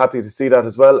enough. I'm happy to see that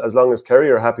as well. As long as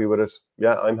Kerry are happy with it,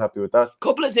 yeah, I'm happy with that. A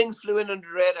couple of things flew in under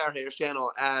the radar here, Shano.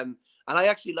 And I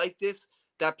actually like this,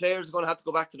 that players are going to have to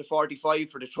go back to the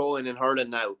 45 for the throw-in in hurling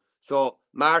now. So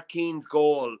Mark Keane's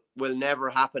goal will never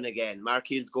happen again. Mark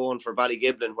Keane's going for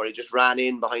Ballygiblin, where he just ran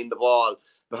in behind the ball,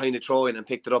 behind the throw-in, and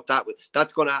picked it up that way.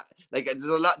 That's going to, like,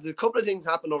 there's a couple of things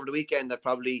happened over the weekend that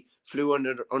probably flew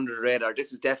under the radar.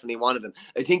 This is definitely one of them.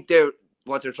 I think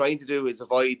what they're trying to do is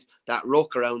avoid that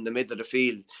ruck around the middle of the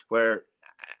field where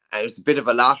it's a bit of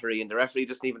a lottery, and the referee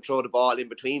doesn't even throw the ball in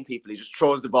between people. He just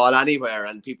throws the ball anywhere,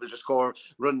 and people just go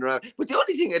running around. But the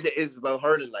only thing it is about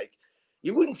hurling, like,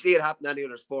 you wouldn't see it happen in any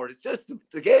other sport. It's just,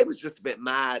 the game is just a bit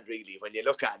mad, really, when you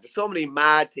look at it. There's so many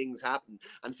mad things happen,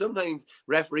 and sometimes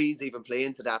referees even play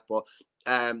into that. But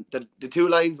the two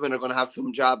linesmen are going to have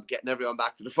some job getting everyone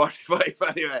back to the 45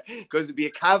 anyway, because it'd be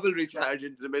a cavalry charge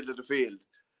into the middle of the field.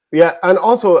 Yeah, and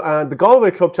also the Galway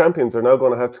club champions are now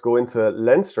going to have to go into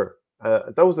Leinster.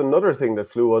 That was another thing that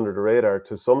flew under the radar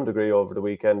to some degree over the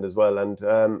weekend as well. And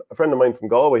a friend of mine from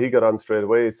Galway, he got on straight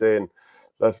away saying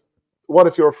that, what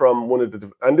if you're from one of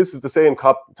the, and this is the same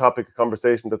topic of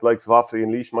conversation that likes of Offaly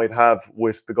and Laois might have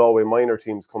with the Galway minor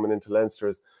teams coming into Leinster,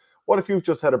 is what if you've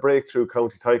just had a breakthrough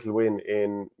county title win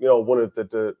in, you know, one of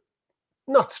the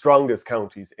not strongest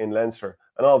counties in Leinster,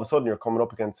 and all of a sudden you're coming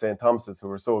up against St. Thomas's, who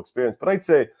are so experienced. But I'd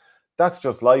say that's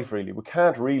just life, really. We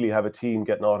can't really have a team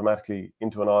getting automatically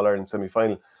into an All-Ireland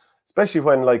semi-final, especially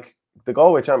when, like, the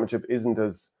Galway Championship isn't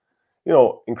as, you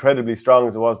know, incredibly strong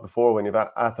as it was before, when you've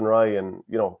Athenry and,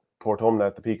 you know, Portumna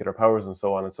at the peak of their powers and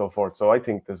so on and so forth. So I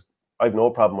think I've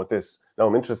no problem with this. Now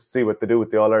I'm interested to see what they do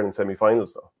with the All-Ireland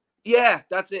semi-finals, though. Yeah,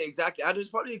 that's it, exactly. And there's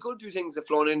probably a good few things that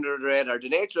flown under the radar. The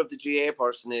nature of the GA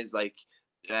person is, like,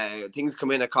 things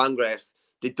come in at Congress,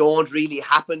 they don't really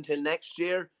happen till next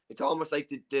year. It's almost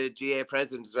like the GA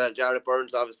president as well. Jared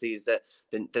Burns, obviously, is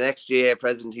the next GA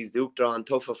president. He's Duke drawn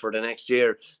tougher for the next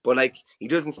year. But, like, he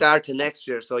doesn't start till next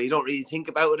year, so you don't really think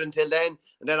about it until then.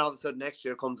 And then all of a sudden next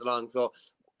year comes along. So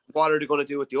what are they going to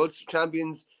do with the Ulster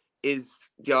champions? Is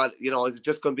it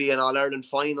just going to be an All-Ireland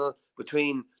final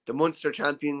between the Munster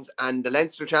champions and the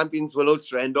Leinster champions? Will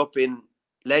Ulster end up in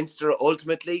Leinster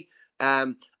ultimately?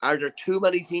 Are there too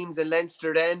many teams in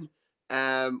Leinster then?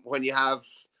 When you have,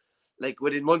 like,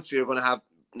 within Munster, you're going to have,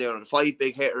 you know, the 5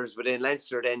 big hitters. Within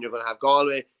Leinster, then you're going to have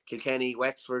Galway, Kilkenny,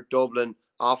 Wexford, Dublin,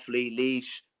 Offaly,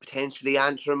 Laois, potentially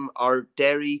Antrim or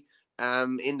Derry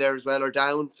in there as well, or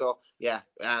down. So yeah,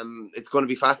 it's going to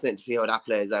be fascinating to see how that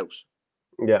plays out.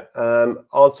 Yeah.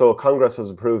 Also, Congress has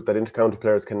approved that intercounty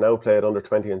players can now play at under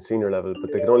 20 and senior level,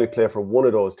 but they can only play for one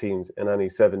of those teams in any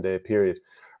 7-day period.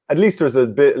 At least there's a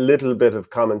little bit of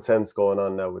common sense going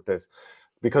on now with this,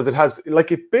 because it has,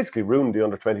 like, it basically ruined the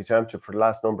under-20 championship for the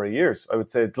last number of years. I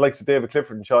would say the likes of David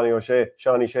Clifford and Shawnee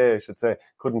Shea, I should say,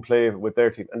 couldn't play with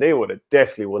their team, and they would have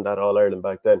definitely won that All-Ireland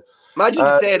back then. Imagine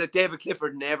to say that David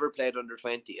Clifford never played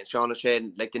under-20 and Shawnee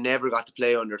Shea, like, they never got to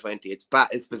play under-20.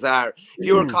 It's bizarre. If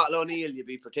you were Cottle O'Neill, you'd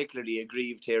be particularly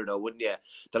aggrieved here, though, wouldn't you?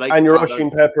 And your Oisin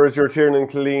Peppers, your Tiernan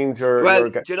Cleans, your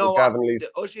do you know what?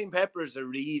 The Oisin Peppers are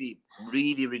really,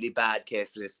 really, really bad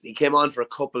case list. He came on for a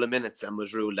couple of minutes and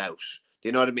was ruled out. Do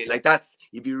you know what I mean? Like,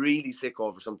 you'd be really sick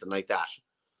over something like that.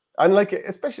 And like,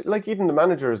 especially like even the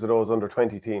managers of those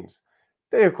under-20 teams,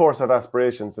 they of course have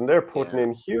aspirations, and they're putting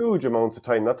in huge amounts of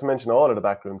time. Not to mention all of the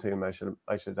backroom team, I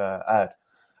should add.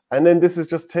 And then this is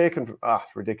just taken.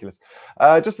 It's ridiculous.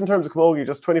 Just in terms of camogie,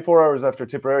 just 24 hours after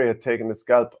Tipperary had taken the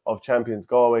scalp of champions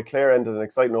Galway, Clare ended an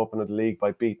exciting opening of the league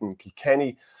by beating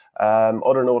Kilkenny.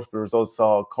 Other notable results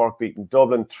saw Cork beating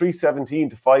Dublin 3-17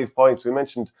 to 5 points. We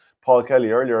mentioned Paul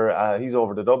Kelly earlier. He's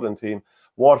over the Dublin team.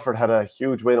 Waterford had a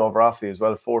huge win over Offaly as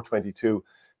well, 4-22 to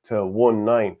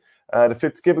 1-9. The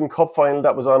Fitzgibbon Cup final,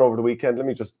 that was on over the weekend. Let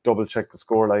me just double check the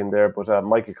scoreline there. But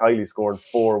Michael Kiely scored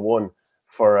 4-1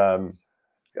 for,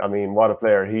 I mean, what a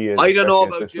player he is. I don't know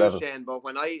about you, Shane, but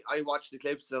when I watched the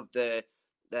clips of the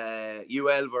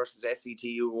UL versus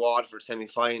SETU Waterford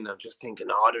semi-final, I'm just thinking,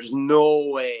 there's no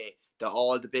way that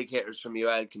all the big hitters from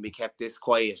UL can be kept this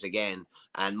quiet again.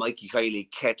 And Mikey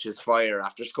Kiely catches fire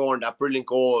after scoring that brilliant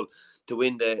goal to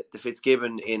win the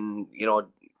Fitzgibbon in,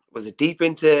 was it deep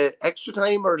into extra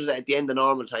time or was it at the end of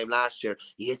normal time last year?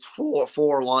 He hits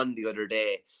 4-1 the other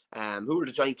day. Who were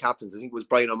the joint captains? I think it was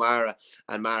Brian O'Mara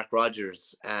and Mark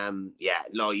Rogers.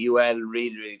 UL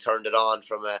really turned it on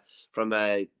from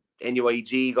a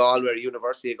NUIG Galway,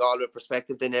 University of Galway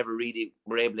perspective. They never really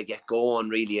were able to get going,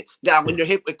 really. Now, when you're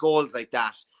hit with goals like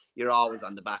that, you're always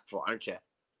on the back foot, aren't you?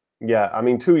 Yeah, I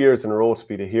mean, 2 years in a row to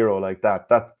be the hero like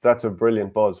that's a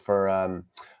brilliant buzz for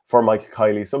Michael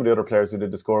Kiely. Some of the other players who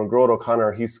did the scoring, Grode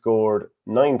O'Connor, he scored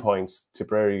 9 points.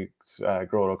 Tipperary,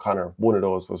 Grode O'Connor, one of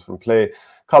those was from play.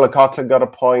 Colin Coughlin got a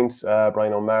point.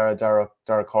 Brian O'Mara,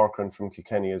 Dara Corcoran from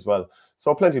Kilkenny as well.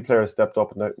 So plenty of players stepped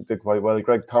up and did quite well.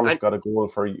 Greg Thomas got a goal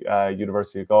for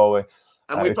University of Galway.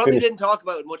 And we probably didn't talk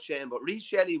about it much, Shane, but Reece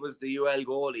Shelley was the UL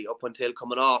goalie up until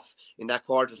coming off in that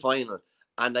quarter-final.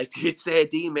 And like you'd say,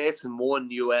 Dean Mason won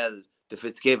UL the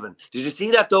Fitzgibbon. Did you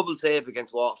see that double save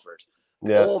against Watford?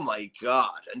 Yeah. Oh my God.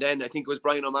 And then I think it was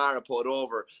Brian O'Mara put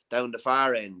over down the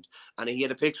far end. And he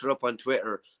had a picture up on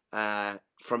Twitter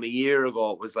from a year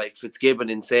ago. It was like Fitzgibbon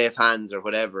in safe hands or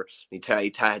whatever. He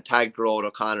tagged Grode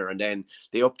O'Connor, and then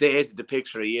they updated the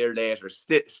picture a year later,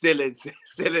 still in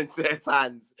safe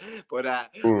hands. But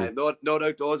no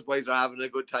doubt those boys are having a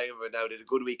good time of it now. They had a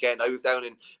good weekend. I was down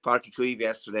in Pairc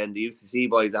yesterday, and the UCC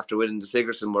boys, after winning the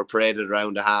Sigerson, were paraded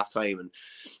around at half time, and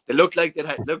they looked like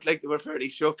they were fairly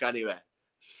shook anyway.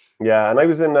 Yeah, and I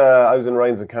was in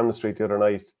Ryan's in Camden Street the other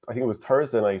night. I think it was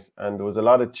Thursday night, and there was a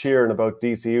lot of cheering about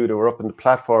DCU. They were up in the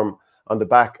platform on the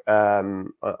back,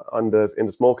 in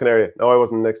the smoking area. No, I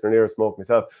wasn't next near a smoke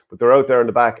myself, but they're out there in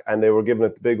the back, and they were giving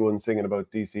it the big one, singing about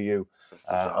DCU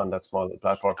on that small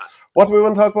platform. What do we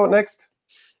want to talk about next?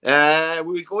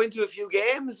 We go into a few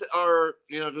games, or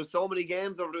there's so many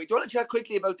games over the week. Do you want to chat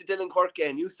quickly about the Dillon Cork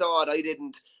game? You saw it, I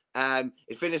didn't.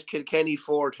 It finished Kilkenny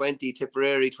 4-20,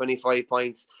 Tipperary 25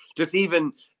 points. Just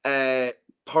even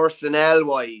personnel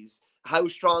wise, how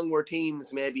strong were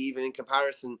teams maybe even in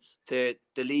comparison to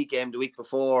the league game the week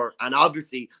before? And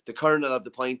obviously the kernel of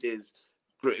the point is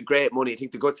great money. I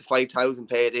think the guts of 5,000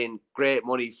 paid in, great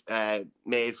money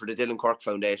made for the Dillon Cork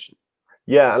Foundation.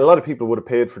 Yeah, and a lot of people would have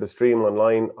paid for the stream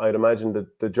online. I'd imagine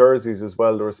that the jerseys as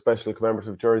well, there were special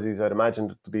commemorative jerseys. I'd imagine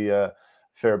it to be a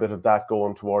fair bit of that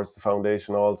going towards the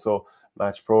foundation, also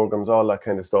match programs, all that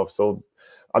kind of stuff. So,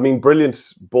 I mean,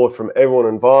 brilliant both from everyone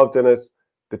involved in it,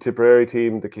 the Tipperary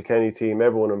team, the Kilkenny team,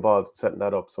 everyone involved in setting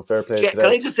that up. So fair play to them. Can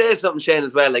I just say something, Shane,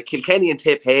 as well? Like Kilkenny and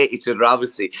Tip hate each other,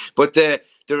 obviously, but the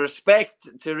respect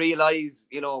to realise,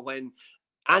 when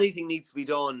anything needs to be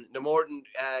done, no more than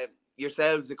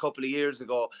yourselves a couple of years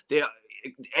ago,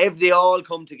 they all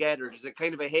come together. There's a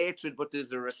kind of a hatred, but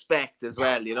there's a respect as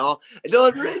well, No,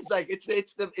 there is, like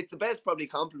it's the best probably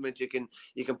compliment you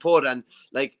can put. And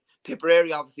like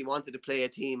Tipperary obviously wanted to play a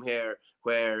team here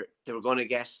where they were going to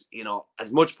get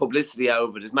as much publicity out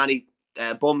of it, as many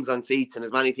bums on seats and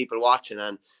as many people watching,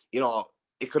 and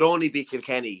it could only be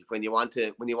Kilkenny when you want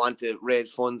to raise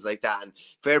funds like that. And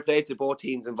fair play to both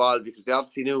teams involved, because they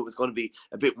obviously knew it was going to be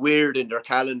a bit weird in their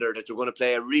calendar that they're going to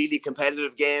play a really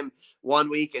competitive game one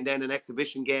week and then an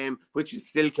exhibition game, which is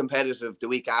still competitive the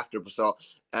week after. So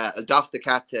I'll doff the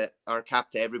cap to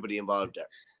everybody involved there.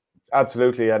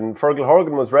 Absolutely, and Fergal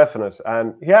Horgan was reffing it,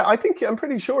 and yeah, I'm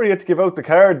pretty sure he had to give out the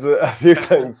cards a few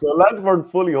times, so lads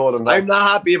weren't fully holding back. I'm not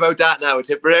happy about that now. A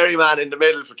Tipperary man in the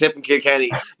middle for Tip and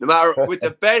Kilkenny. No matter, with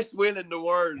the best will in the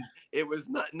world, it was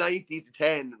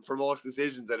 90-10 for most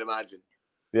decisions, I'd imagine.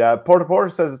 Yeah, Porter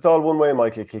says it's all one way,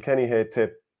 Michael. Kilkenny hate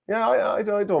Tip. Yeah,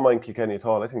 I don't mind Kilkenny at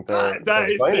all. I think they're that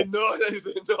is fine.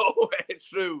 no way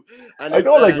true. And I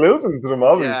don't like losing to them,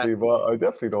 obviously, yeah. but I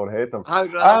definitely don't hate them.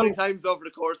 How many times over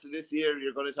the course of this year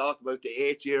you're going to talk about the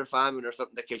 8-year famine or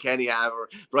something that Kilkenny have, or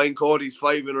Brian Cody's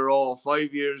 5 in a row,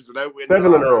 5 years without winning 7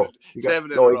 in a row.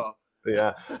 7 in a row.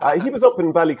 Yeah, he was up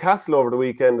in Ballycastle over the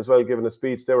weekend as well, giving a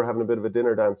speech. They were having a bit of a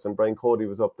dinner dance, and Brian Cody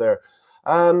was up there.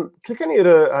 Kilkenny had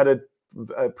a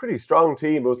pretty strong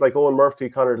team. It was like Owen Murphy,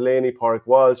 Conor Delaney, Pairc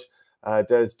Walsh,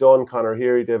 Des Dunn, Conor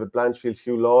Heary, David Blanchfield,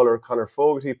 Hugh Lawler, Conor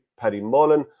Fogarty, Paddy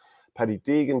Mullen, Paddy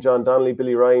Deegan, John Donnelly,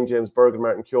 Billy Ryan, James Bergen,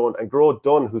 Martin Keown, and Gro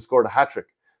Dunn, who scored a hat-trick.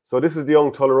 So this is the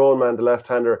young Tullerone man, the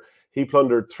left-hander. He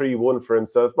plundered 3-1 for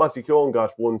himself. Mossy Keown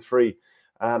got 1-3.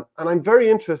 And I'm very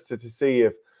interested to see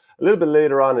if a little bit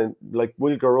later on, in like,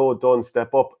 will Gro Dunn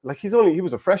step up? Like, he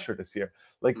was a fresher this year.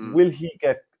 Like, will he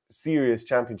get serious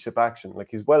championship action? Like,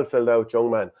 he's well filled out young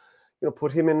man. You know,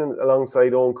 put him in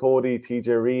alongside Owen Cody,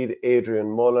 TJ Reid, Adrian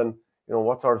Mullen. You know,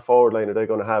 what sort of forward line are they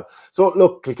going to have? So,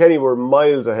 look, Kilkenny were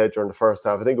miles ahead during the first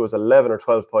half. I think it was 11 or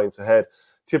 12 points ahead.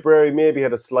 Tipperary maybe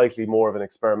had a slightly more of an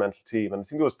experimental team. And I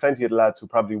think there was plenty of lads who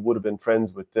probably would have been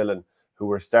friends with Dillon who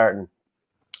were starting.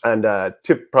 And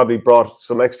Tip probably brought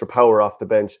some extra power off the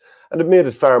bench, and it made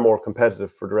it far more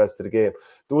competitive for the rest of the game.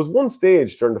 There was one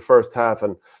stage during the first half,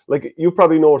 and like you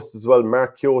probably noticed as well,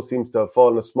 Mark Keogh seems to have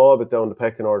fallen a small bit down the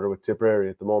pecking order with Tipperary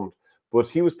at the moment. But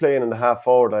he was playing in the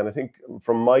half-forward line. I think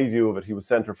from my view of it, he was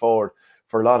centre forward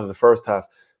for a lot of the first half.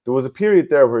 There was a period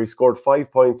there where he scored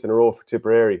 5 points in a row for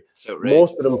Tipperary.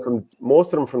 Most of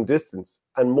them from distance,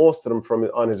 and most of them from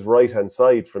on his right-hand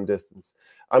side from distance.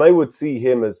 And I would see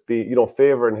him as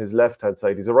favouring his left-hand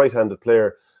side. He's a right-handed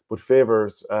player, but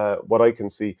favours what I can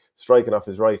see striking off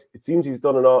his right. It seems he's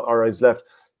done his left.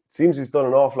 It seems he's done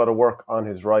an awful lot of work on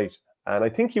his right. And I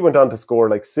think he went on to score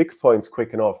like 6 points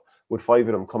quick enough, with 5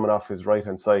 of them coming off his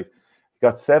right-hand side. He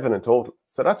got 7 in total.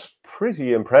 So that's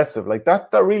pretty impressive. Like that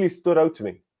really stood out to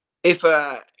me. If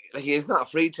he's not a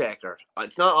free taker,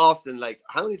 it's not often. Like,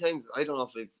 how many times, I don't know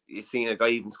if you've seen a guy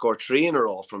even score 3 in a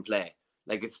row from play.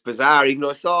 Like, it's bizarre. Even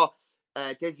though I saw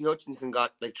Desi Hutchinson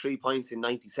got like 3 points in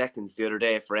 90 seconds the other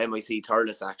day for MIC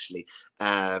Thurles, actually.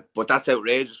 But that's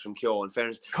outrageous from Keogh, in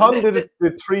fairness. Con did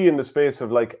 3 in the space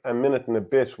of like a minute and a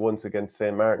bit once against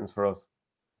St. Martin's for us.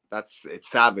 It's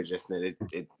savage, isn't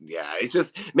it? It's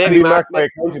just maybe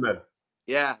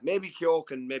maybe Keogh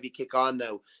can maybe kick on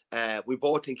now. We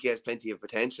both think he has plenty of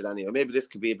potential anyway. Maybe this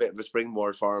could be a bit of a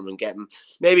springboard for him and get him.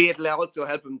 Maybe it'll also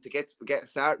help him to get a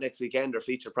start next weekend or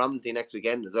feature prominently next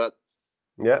weekend as well.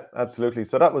 Yeah, absolutely.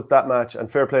 So that was that match, and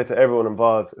fair play to everyone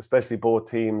involved, especially both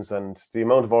teams, and the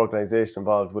amount of organisation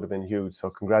involved would have been huge. So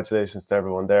congratulations to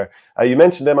everyone there. You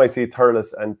mentioned MIC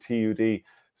Thurles and TUD.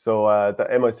 So the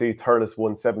MIC Thurles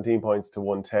won 17 points to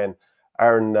 110.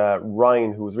 Aaron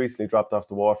Ryan, who was recently dropped off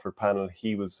the Waterford panel,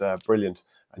 he was brilliant,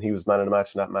 and he was man of the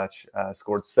match in that match.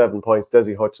 Scored 7 points.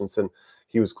 Desi Hutchinson,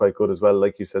 he was quite good as well.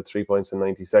 Like you said, 3 points in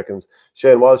 90 seconds.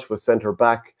 Shane Walsh was centre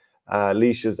back.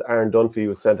 Leash's Aaron Dunphy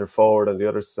was centre forward, and the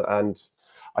others. And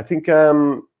I think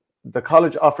the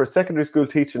college offers secondary school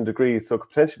teaching degrees, so could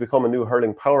potentially become a new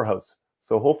hurling powerhouse.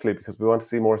 So hopefully, because we want to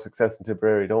see more success in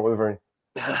Tipperary, don't we, Vernie?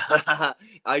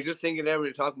 I just thinking there when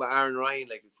you're talking about Aaron Ryan,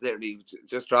 like, it's literally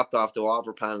just dropped off the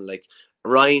Waterford panel. Like,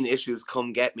 Ryan issues,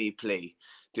 come get me play.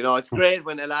 You know, it's great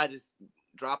when a lad is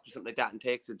dropped or something like that and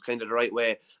takes it kind of the right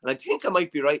way. And I think I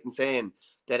might be right in saying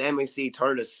that MIC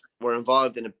Thurles were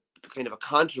involved in a kind of a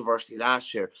controversy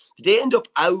last year. Did they end up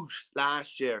out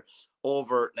last year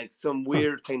over like some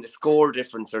weird kind of score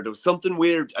difference, or there was something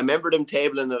weird? I remember them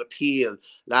tabling an appeal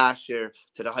last year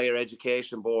to the Higher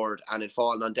Education Board, and it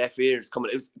fallen on deaf ears.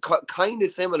 It was kind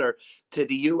of similar to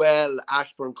the UL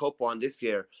Ashburn Cup one this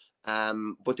year,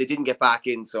 but they didn't get back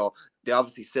in, so they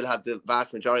obviously still have the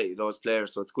vast majority of those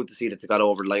players, so it's good to see that they got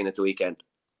over the line at the weekend.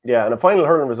 Yeah, and a final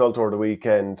hurling result over the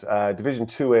weekend, Division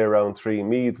 2A round 3,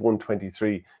 Meath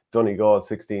 123, Donegal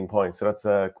 16 points. So that's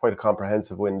quite a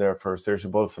comprehensive win there for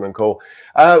Saoirse Bulfin and co.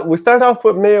 We start off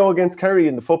with Mayo against Kerry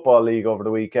in the Football League over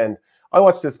the weekend. I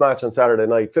watched this match on Saturday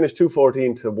night, finished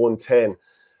 214 to 110.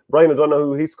 Brian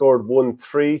O'Donoghue, he scored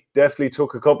 1-3, definitely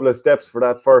took a couple of steps for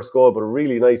that first goal, but a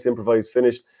really nice improvised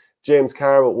finish. James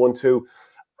Carr with 1-2.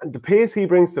 And the pace he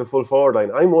brings to the full forward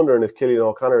line, I'm wondering if Cillian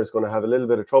O'Connor is going to have a little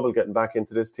bit of trouble getting back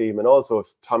into this team, and also if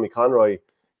Tommy Conroy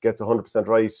gets 100%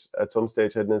 right at some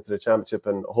stage heading into the championship,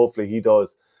 and hopefully he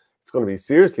does. It's going to be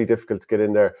seriously difficult to get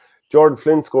in there. Jordan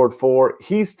Flynn scored 4.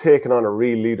 He's taken on a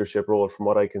real leadership role from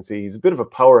what I can see. He's a bit of a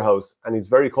powerhouse, and he's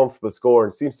very comfortable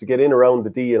scoring. Seems to get in around the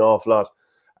D an awful lot,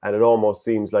 and it almost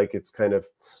seems like it's kind of,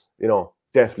 you know,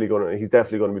 he's definitely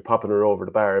going to be popping her over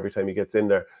the bar every time he gets in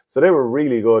there. So they were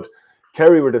really good.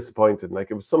 Kerry were disappointed.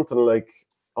 Like, it was something like,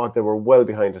 oh, they were well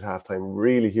behind at halftime,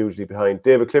 really hugely behind.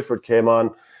 David Clifford came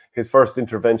on. His first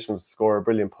intervention was to score a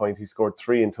brilliant point. He scored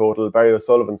 3 in total. Barry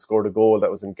O'Sullivan scored a goal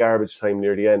that was in garbage time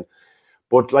near the end.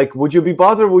 But, like, would you be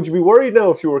bothered? Would you be worried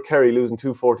now if you were Kerry losing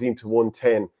 2-14 to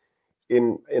 110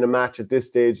 in a match at this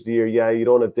stage of the year? Yeah, you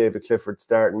don't have David Clifford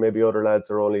starting. Maybe other lads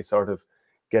are only sort of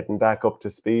getting back up to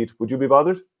speed. Would you be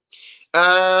bothered?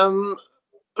 The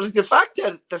fact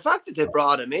that they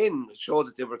brought him in showed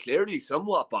that they were clearly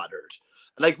somewhat bothered.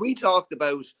 Like we talked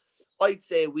about, I'd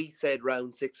say we said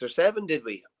round 6 or 7, did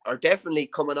we? Or definitely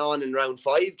coming on in round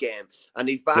 5 game, and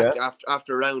he's back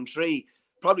after round 3.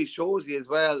 Probably shows you as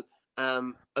well.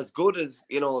 As good as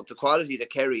the quality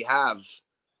that Kerry have,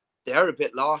 they are a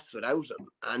bit lost without him,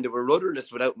 and they were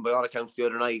rudderless without him by all accounts the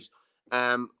other night.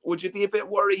 Would you be a bit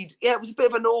worried? Yeah, it was a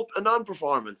bit of a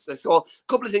non-performance. I saw a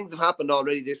couple of things have happened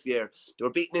already this year. They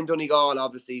were beaten in Donegal,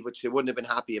 obviously, which they wouldn't have been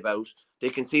happy about. They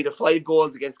conceded 5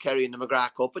 goals against Kerry in the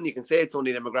McGrath Cup, and you can say it's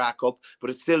only the McGrath Cup, but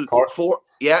it's still 4.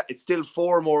 Yeah, it's still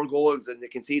 4 more goals than they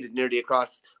conceded nearly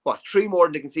across. 3 more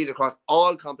than they conceded across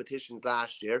all competitions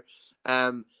last year.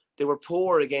 They were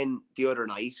poor again the other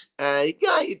night.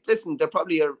 Listen, they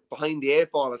probably are behind the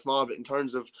 8 ball a small bit in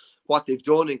terms of what they've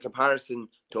done in comparison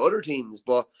to other teams.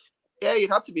 But yeah,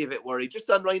 you'd have to be a bit worried. Just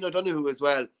on Ryan O'Donoghue as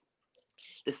well.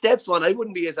 The steps one, I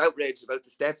wouldn't be as outraged about the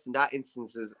steps in that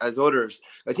instance as others.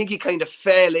 I think he kind of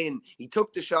fell in. He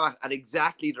took the shot at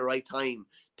exactly the right time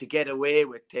to get away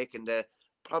with taking the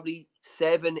probably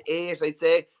 7, 8, I'd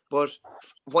say. But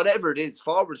whatever it is,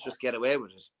 forwards just get away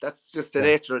with it. That's just the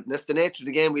nature. That's the nature of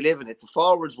the game we live in. It's a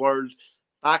forwards world.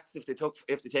 Backs, if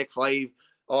they take 5,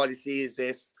 all you see is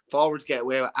this. Forwards get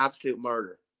away with absolute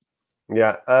murder.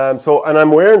 Yeah. And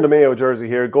I'm wearing the Mayo jersey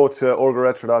here. Go to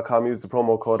orgaretro.com, use the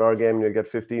promo code OurGame, and you'll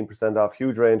get 15% off.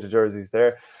 Huge range of jerseys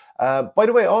there. By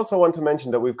the way, also want to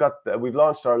mention that we've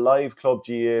launched our live Club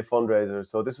GA fundraiser.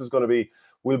 So this is going to be,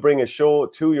 we'll bring a show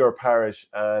to your parish,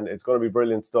 and it's going to be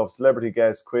brilliant stuff. Celebrity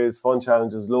guests, quiz, fun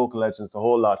challenges, local legends, the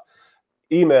whole lot.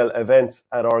 Email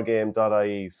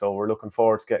events@ourgame.ie. So we're looking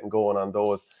forward to getting going on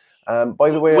those. By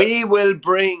the way, we will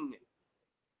bring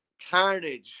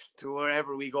carnage to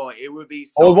wherever we go. It will be.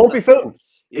 It won't be filmed.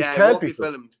 Yeah, it won't be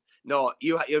filmed. No,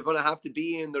 you're going to have to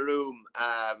be in the room.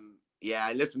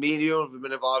 Yeah, listen, me and you have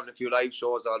been involved in a few live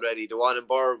shows already. The one in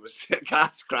Burr was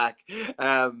gas crack.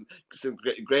 Some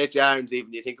great yarns,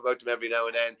 even you think about them every now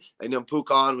and then. I know Pook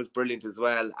On was brilliant as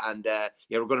well. And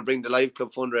we're going to bring the live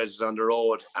club fundraisers on the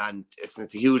road, and it's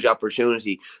a huge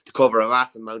opportunity to cover a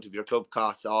massive amount of your club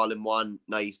costs all in one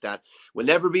night that will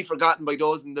never be forgotten by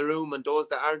those in the room, and those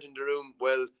that aren't in the room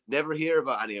will never hear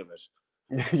about any of it.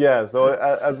 Yeah, so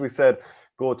as we said,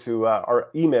 go to our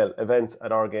email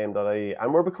events@ourgame.ie,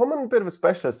 and we're becoming a bit of a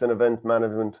specialist in event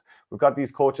management. We've got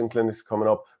these coaching clinics coming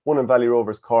up, one in Valley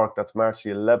Rovers Cork, that's March the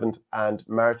 11th, and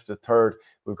March the 3rd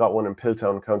we've got one in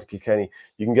Piltown, County Kilkenny.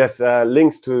 You can get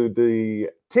links to the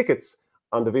tickets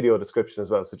on the video description as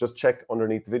well, so just check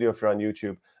underneath the video if you're on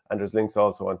YouTube, and there's links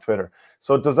also on Twitter.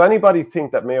 So does anybody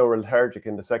think that Mayo were lethargic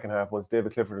in the second half once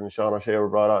David Clifford and Sean O'Shea were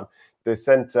brought on? They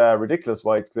sent ridiculous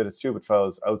wides, committed stupid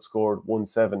fouls, outscored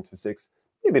 1-7 to 6.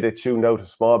 Maybe they tuned out a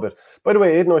small bit. By the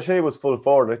way, Aidan O'Shea was full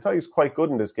forward. I thought he was quite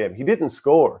good in this game. He didn't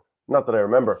score, not that I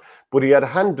remember, but he had a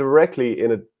hand directly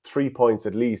in 3 points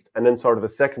at least, and then sort of a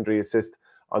secondary assist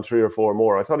on 3 or 4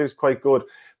 more. I thought he was quite good.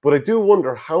 But I do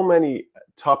wonder how many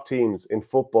top teams in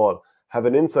football have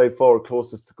an inside forward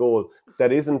closest to goal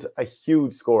that isn't a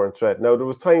huge scoring threat. Now, there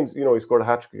was times, he scored a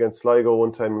hat-trick against Sligo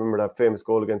one time. Remember that famous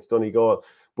goal against Donegal?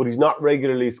 But he's not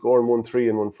regularly scoring 1-3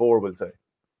 and 1-4, we'll say.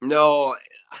 No,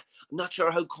 I'm not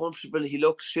sure how comfortable he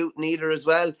looks shooting either as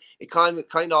well. It kind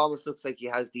of almost looks like he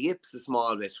has the yips a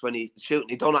small bit when he's shooting.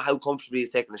 You don't know how comfortable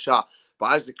he's taking a shot.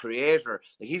 But as the creator,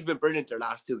 he's been brilliant their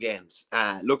last 2 games.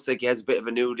 Looks like he has a bit of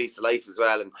a new lease of life as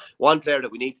well. And one player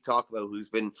that we need to talk about who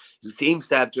seems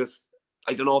to have just,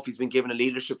 I don't know if he's been given a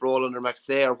leadership role under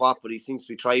Maxey or what, but he seems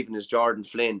to be thriving as Jordan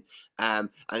Flynn. And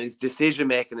his decision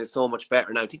making is so much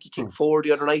better now. I think he kicked 4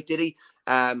 the other night, did he?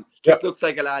 Looks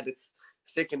like a lad that's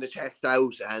sticking the chest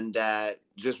out and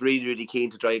just really, really keen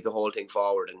to drive the whole thing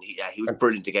forward. And he was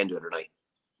brilliant again the other night.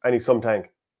 And he's some tank.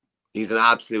 He's an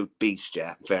absolute beast,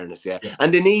 in fairness,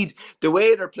 And the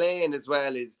way they're playing as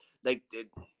well is like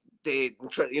they're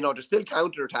still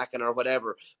counter-attacking or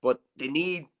whatever, but you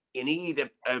need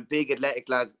a big athletic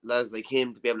lads like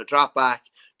him to be able to drop back,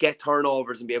 get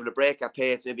turnovers and be able to break at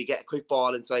pace, maybe get a quick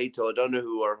ball inside to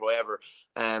O'Donoghue or whoever.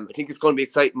 I think it's going to be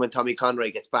exciting when Tommy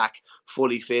Conroy gets back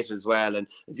fully fit as well. And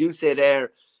as you say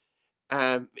there,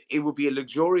 it would be a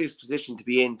luxurious position to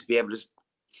be in, to be able to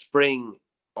spring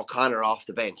O'Connor off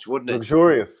the bench, wouldn't it?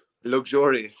 Luxurious.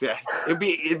 Luxurious, yes. It'd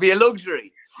be a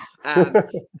luxury.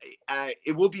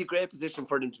 It would be a great position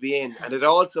for them to be in, and it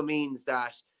also means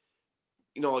that,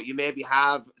 you know, you maybe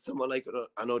have someone like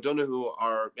an O'Donoghue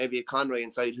or maybe a Conroy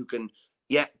inside who can,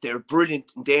 yeah, they're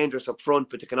brilliant and dangerous up front,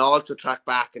 but they can also track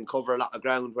back and cover a lot of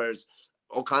ground, whereas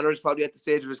O'Connor is probably at the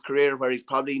stage of his career where he's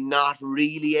probably not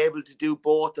really able to do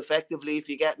both effectively, if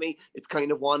you get me. It's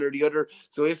kind of one or the other.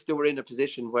 So if they were in a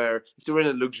position where, if they were in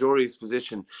a luxurious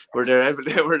position where they're able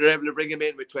to bring him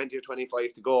in with 20 or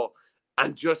 25 to go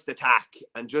and just attack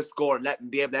and just score and let him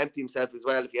be able to empty himself as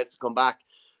well if he has to come back,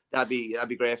 that'd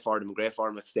be great for them, great for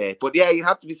him at stay. But yeah, you'd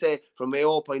have to be say from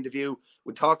Mayo point of view,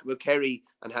 we talk about Kerry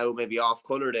and how maybe off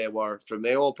colour they were. From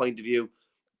Mayo point of view,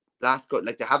 last go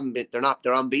like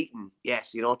they're unbeaten yet.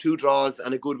 You know, 2 draws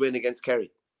and a good win against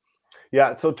Kerry.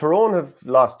 Yeah, so Tyrone have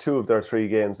lost 2 of their 3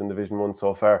 games in Division 1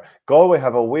 so far. Galway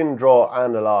have a win, draw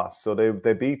and a loss. So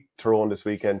they beat Tyrone this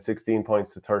weekend, 16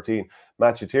 points to 13.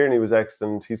 Matthew Tierney was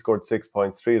excellent. He scored 6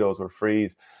 points. 3 of those were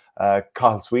frees.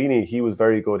 Cathal Sweeney, he was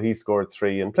very good. He scored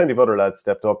 3, and plenty of other lads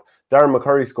stepped up. Darren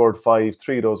McCurry scored 5.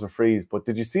 3 of those were frees. But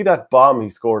did you see that bomb he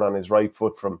scored on his right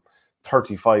foot from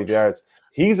 35 yards?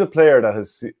 He's a player that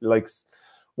has, like,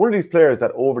 one of these players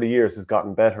that over the years has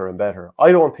gotten better and better.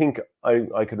 I don't think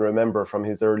I can remember from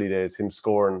his early days him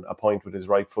scoring a point with his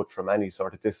right foot from any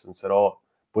sort of distance at all.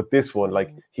 But this one,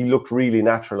 like, he looked really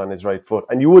natural on his right foot.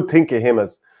 And you would think of him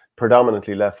as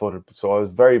predominantly left-footed. So I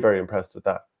was very, very impressed with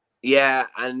that. Yeah,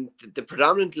 and the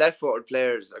predominant left-footed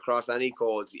players across any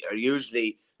codes are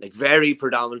usually like very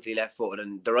predominantly left-footed,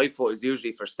 and the right foot is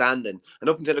usually for standing. And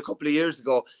up until a couple of years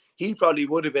ago, he probably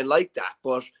would have been like that.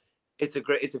 But it's a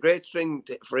great string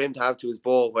for him to have to his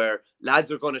bow, where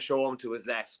lads are going to show him to his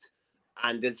left,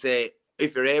 and they'll say,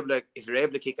 if you're able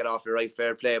to kick it off your right,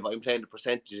 fair play. But I'm playing the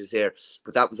percentages here.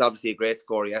 But that was obviously a great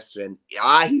score yesterday. And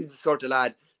he's the sort of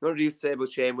lad. Remember what you used to say about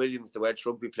Shane Williams, the Welsh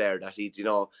rugby player, that he'd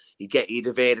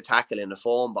evade a tackle in a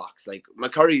phone box. Like,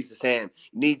 McCurry's the same.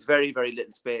 He needs very, very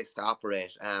little space to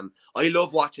operate. I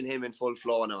love watching him in full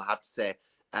flow now, I have to say.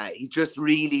 He's just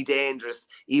really dangerous.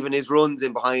 Even his runs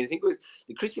in behind. I think it was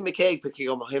Christy McKay picking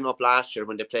him up last year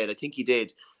when they played. I think he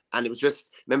did. And it was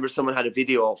just, remember someone had a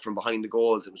video from behind the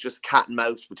goals. It was just cat and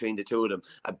mouse between the two of them.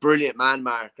 A brilliant man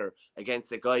marker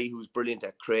against a guy who's brilliant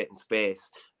at creating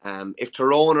space. If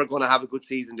Tyrone are going to have a good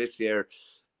season this year,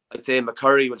 I'd say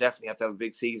McCurry will definitely have to have a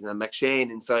big season. And McShane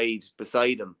inside,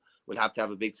 beside him, will have to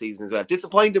have a big season as well.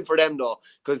 Disappointing for them, though,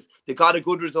 because they got a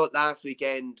good result last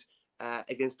weekend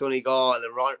against Donegal and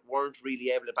weren't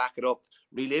really able to back it up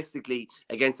realistically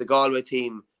against a Galway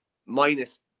team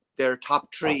minus their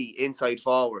top 3 inside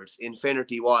forwards in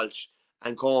Finnerty, Walsh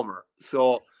and Comer.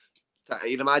 So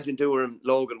you'd imagine Doer and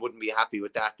Logan wouldn't be happy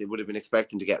with that. They would have been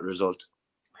expecting to get a result.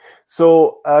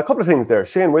 So a couple of things there.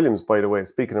 Shane Williams, by the way,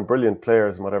 speaking of brilliant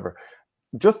players and whatever,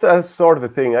 just as sort of a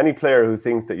thing, any player who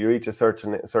thinks that you reach a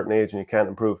certain age and you can't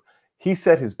improve, he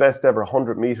set his best ever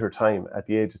 100-meter time at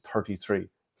the age of 33.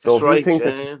 So if you think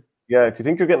if you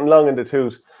think you're getting long in the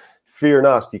tooth, fear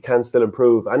not, you can still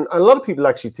improve. And a lot of people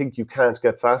actually think you can't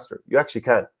get faster. You actually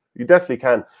can. You definitely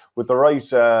can with the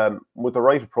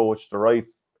right approach, the right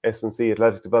S&C,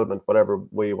 athletic development, whatever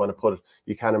way you want to put it.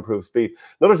 You can improve speed.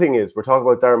 Another thing is, we're talking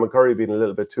about Darren McCurry being a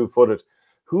little bit two-footed.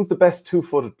 Who's the best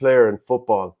two-footed player in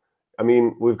football? I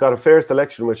mean, we've got a fair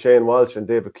selection with Shane Walsh and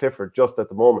David Clifford just at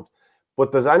the moment.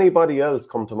 But does anybody else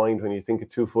come to mind when you think of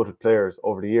two-footed players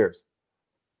over the years?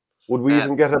 Would we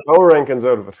even get a power rankings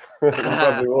out of it? We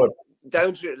probably would.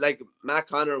 Down to, like, Matt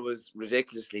Connor was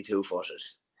ridiculously two-footed.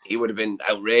 He would have been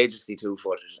outrageously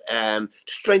two-footed.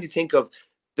 Just trying to think of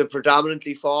the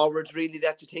predominantly forwards, really,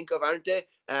 that you think of, aren't they?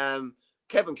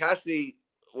 Kevin Cassidy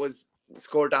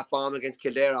scored that bomb against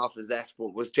Kildare off his left,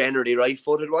 but was generally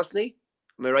right-footed, wasn't he?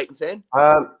 Am I right in saying?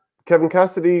 Kevin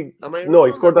Cassidy, no,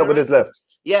 he scored that with his left.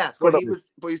 Yeah, but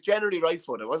he's generally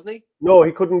right-footed, wasn't he? No,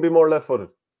 he couldn't be more left-footed.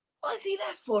 Was he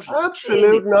left-footed?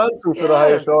 Absolute nonsense of the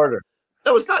highest order.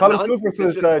 No, it's not Colin nonsense.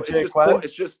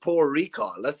 It's just poor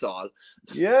recall, that's all.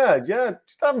 Yeah.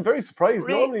 I'm very surprised.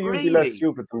 Normally you'd be less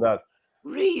stupid than that.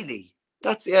 Really?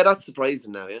 That's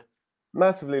surprising now, yeah.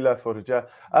 Massively left-footed, yeah.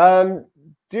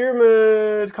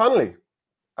 Diarmuid Connolly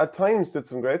at times did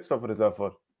some great stuff with his left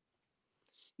foot.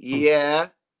 Yeah.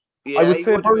 I would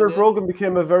say Bernard Brogan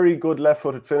became a very good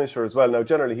left-footed finisher as well. Now,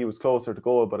 generally he was closer to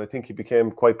goal, but I think he became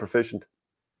quite proficient.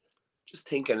 Just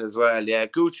thinking as well, yeah.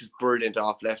 Gooch is brilliant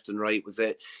off left and right, was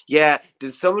it? Yeah,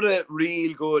 there's some of the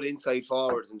real good inside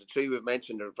forwards, and the 3 we've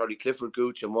mentioned are probably Clifford,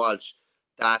 Gooch and Walsh,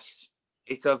 that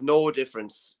it's of no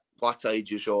difference what side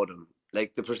you show them.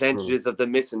 Like, the percentages of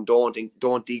them missing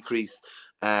don't decrease.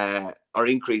 or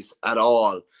increase at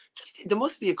all. There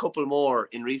must be a couple more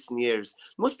in recent years.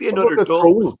 There must be What another about the dub.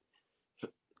 Throne?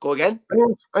 Go again?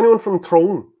 Anyone from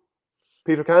Throne?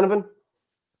 Peter Canavan?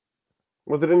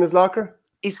 Was it in his locker?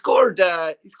 He scored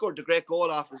the great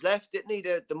goal off his left, didn't he?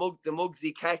 The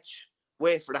Muggsy catch,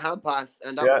 wait for the hand pass,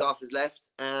 and that was off his left.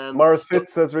 Maurice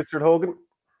Fitz, says Richard Hogan.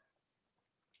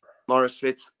 Maurice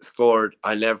Fitz scored,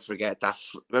 I'll never forget that.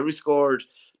 Remember, he scored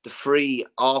the free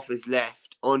off his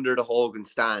left under the Hogan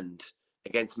stand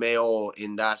against Mayo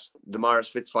in the Maurice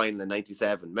Fitz final in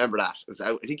 '97. Remember that? It was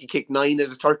I think he kicked 9 out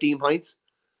of 13 points.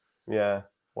 Yeah,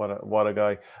 what a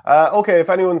guy. Okay, if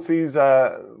anyone sees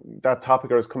that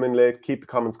topic or has come in late, keep the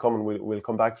comments coming. We'll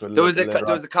come back to it. There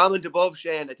was a comment above,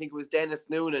 Shane. I think it was Dennis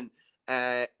Noonan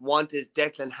wanted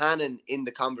Declan Hannon in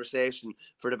the conversation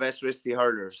for the best wristy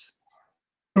hurlers.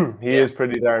 He is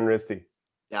pretty darn wristy.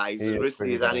 Yeah, he's as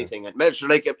risky as anything. And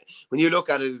like when you look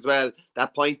at it as well,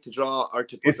 that point to draw or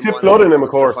to put tip blood in him, of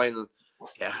course. Final.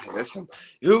 Yeah, listen.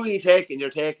 Who are you taking? You're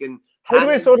taking. By the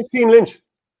way, so does Cian Lynch.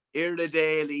 Irla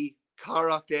Daly,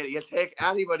 Corrock Daly. You'll take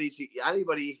anybody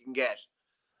you can get.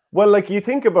 Well, like you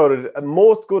think about it,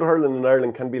 most good hurling in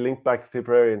Ireland can be linked back to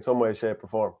Tipperary in some way, shape, or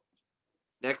form.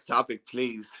 Next topic,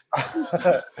 please.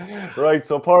 Right,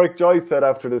 so Pairc Joyce said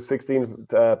after the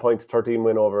 16-13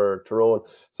 win over Tyrone,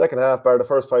 second half, bar the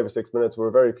first 5 or 6 minutes, we were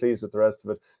very pleased with the rest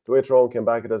of it. The way Tyrone came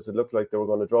back at us, it looked like they were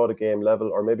going to draw the game level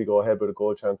or maybe go ahead with a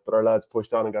goal chance, but our lads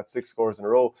pushed on and got 6 scores in a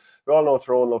row. We all know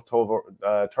Tyrone love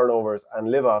turnovers and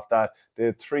live off that. They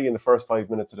had 3 in the first 5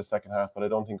 minutes of the second half, but I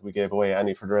don't think we gave away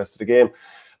any for the rest of the game.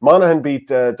 Monaghan beat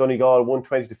Donegal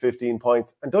 120 to 15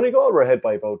 points, and Donegal were ahead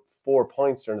by about 4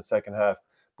 points during the second half.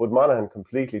 But Monaghan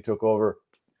completely took over.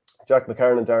 Jack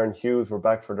McCarron and Darren Hughes were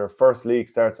back for their first league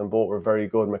starts, and both were very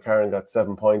good. McCarron got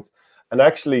 7 points. And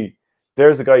actually,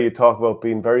 there's a guy you talk about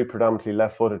being very predominantly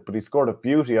left-footed, but he scored a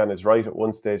beauty on his right at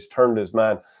one stage, turned his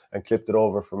man and clipped it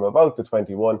over from about the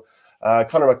 21.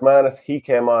 Conor McManus, he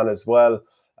came on as well,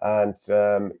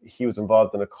 and he was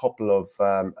involved in a couple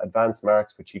of advanced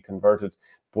marks, which he converted.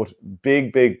 But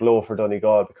big blow for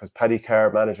Donegal, because Paddy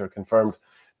Carr, manager, confirmed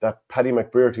that Paddy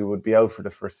McBrearty would be out for the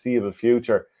foreseeable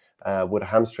future with a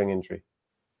hamstring injury.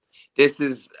 This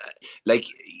is like,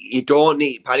 you don't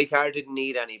need, Paddy Carr didn't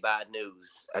need any bad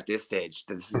news at this stage.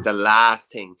 This is the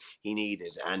last thing he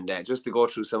needed. And just to go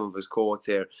through some of his quotes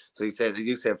here. So he said, as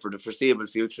you said, for the foreseeable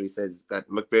future, he says that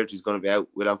McBrearty is going to be out.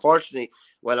 Unfortunately,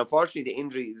 the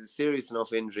injury is a serious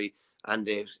enough injury and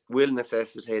it will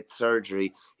necessitate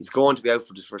surgery. He's going to be out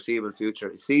for the foreseeable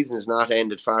future. His season is not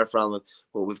ended, far from it,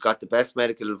 but we've got the best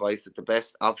medical advice that the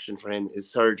best option for him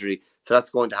is surgery. So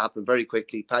that's going to happen very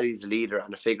quickly. Paddy's a leader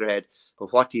and a figurehead,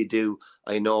 but what do you do?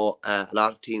 I know a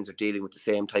lot of teams are dealing with the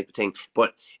same type of thing,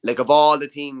 but like, of all the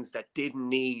teams that didn't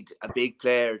need a big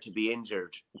player to be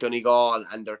injured, Donegal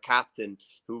and their captain,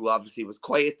 who obviously was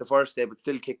quiet the first day but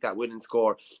still kicked that winning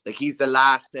score, like, he's the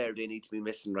last player they need to be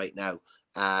missing right now.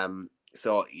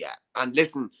 So yeah, and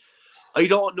listen, I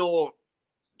don't know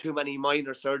too many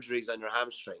minor surgeries on your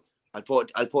hamstring. I'll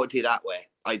put it to you that way.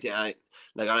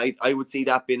 I would see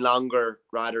that being longer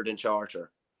rather than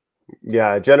shorter.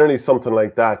 Yeah, generally something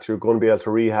like that, you're going to be able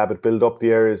to rehab it, build up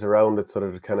the areas around it so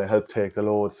that it kind of help take the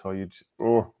load. So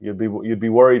you'd be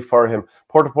worried for him.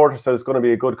 Porter says it's going to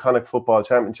be a good Connacht football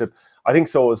championship. I think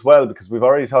so as well, because we've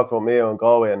already talked about Mayo and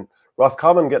Galway, and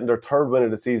Roscommon getting their 3rd win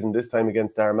of the season, this time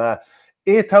against Armagh.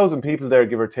 8,000 people there,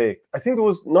 give or take. I think it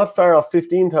was not far off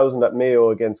 15,000 at Mayo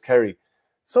against Kerry.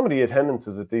 Some of the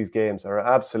attendances at these games are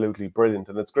absolutely brilliant,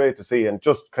 and it's great to see, and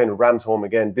just kind of rams home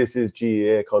again, this is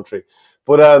GAA country.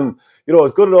 But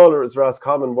as good at all as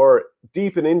Roscommon were,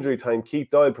 deep in injury time, Keith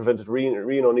Doyle prevented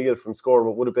Rian O'Neill from scoring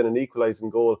what would have been an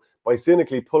equalising goal by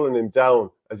cynically pulling him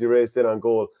down as he raced in on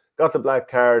goal. Got the black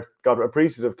card, got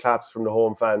appreciative claps from the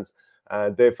home fans.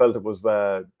 They felt it was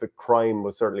the crime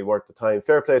was certainly worth the time.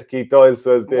 Fair play to Keith Doyle,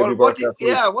 says Davey Burke.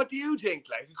 What do you think?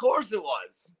 Like, of course it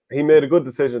was. He made a good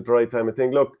decision at the right time. I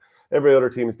think, look, every other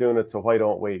team is doing it, so why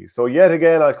don't we? So yet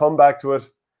again, I'll come back to it.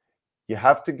 You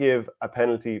have to give a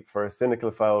penalty for a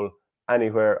cynical foul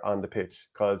anywhere on the pitch,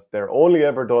 because they're only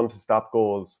ever done to stop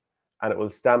goals, and it will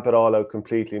stamp it all out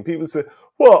completely. And people say,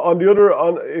 well,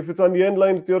 if it's on the end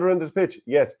line at the other end of the pitch,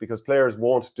 yes, because players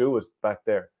won't do it back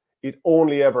there. It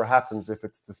only ever happens if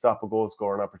it's to stop a goal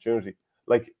scoring opportunity.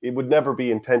 Like, it would never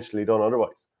be intentionally done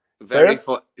otherwise. Very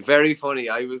funny.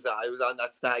 I was on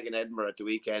that stag in Edinburgh at the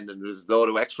weekend, and there was a load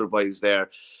of extra boys there.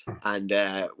 And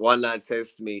one lad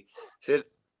says to me,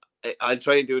 I'll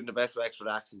try and do it in the best of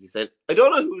Exford accents. He said, I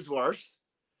don't know who's worse,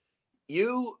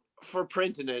 you for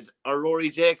printing it or Rory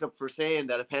Jacob for saying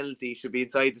that a penalty should be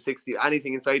inside the 60,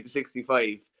 anything inside the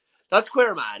 65. That's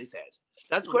queer mad, he said.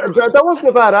 That's queer. That wasn't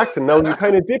a bad accent. Now you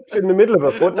kind of dipped in the middle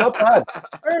of it, but not bad.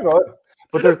 Very good.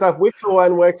 But there's that Wicklow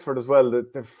and Wexford as well.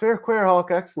 The fair queer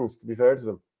hawk accents, to be fair to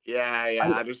them.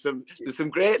 Yeah. There's some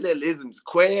great little isms.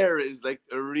 Queer is like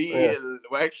a real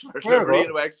Wexford,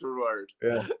 Wexford word.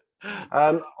 Yeah.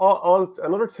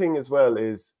 Another thing as well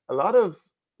is a lot of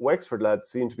Wexford lads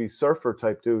seem to be surfer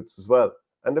type dudes as well,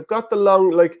 and they've got the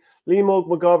long, like Liam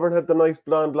McGovern had the nice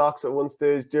blonde locks at one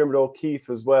stage. Dermot O'Keefe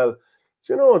as well.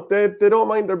 Do you know they don't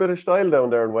mind their bit of style down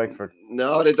there in Wexford?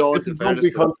 No, they don't. This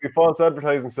is country. False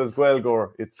advertising says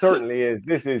Gaelgore. It certainly is.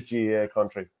 This is GA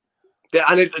country. Yeah,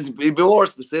 and it'd be more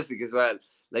specific as well.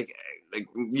 Like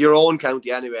your own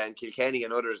county anyway, and Kilkenny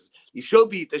and others. There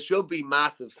should be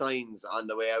massive signs on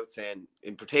the way out saying,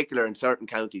 in particular in certain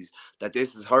counties, that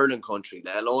this is hurling country,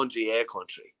 let alone GA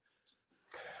country.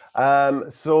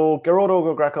 So Gerard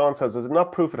Ogo says, is it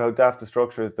not proof of how daft the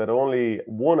structure is that only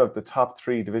one of the top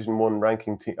 3 Division 1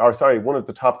 ranking teams, or sorry, one of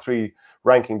the top 3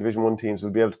 ranking Division 1 teams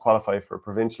will be able to qualify for a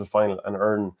provincial final and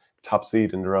earn top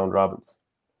seed in the round robins?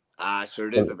 Sure,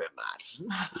 it is a bit mad.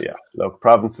 Yeah, look,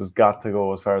 province has got to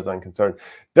go as far as I'm concerned.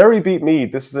 Derry beat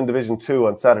Meath. This was in Division 2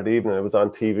 on Saturday evening. It was on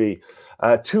TV.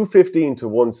 2-15 to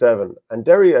 1-7. And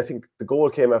Derry, I think the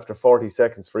goal came after 40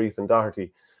 seconds for Ethan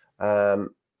Doherty. And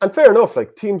fair enough,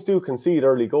 like teams do concede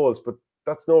early goals, but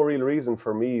that's no real reason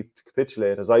for Meath to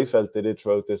capitulate, as I felt they did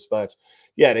throughout this match.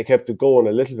 Yeah, they kept it going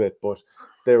a little bit, but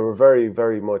they were very,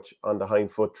 very much on the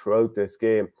hind foot throughout this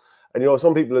game. And, you know,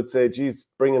 some people would say, geez,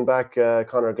 bringing back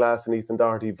Conor Glass and Ethan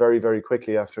Doherty very, very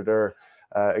quickly after their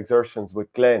exertions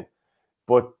with Glen.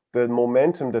 But the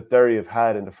momentum that Derry have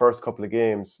had in the first couple of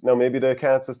games, now maybe they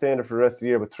can't sustain it for the rest of the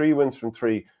year, but 3 wins from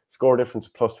 3, score difference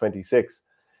plus 26.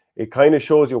 It kind of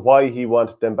shows you why he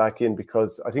wanted them back in,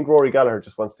 because I think Rory Gallagher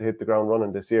just wants to hit the ground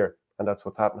running this year, and that's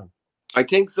what's happening. I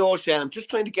think so, Shane. I'm just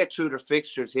trying to get through their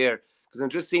fixtures here, because I'm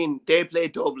just seeing they play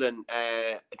Dublin.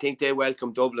 I think they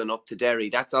welcome Dublin up to Derry.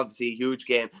 That's obviously a huge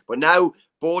game. But now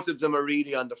both of them are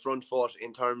really on the front foot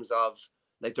in terms of,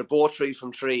 like, they're both 3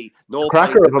 from 3. No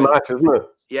cracker of a match, isn't it?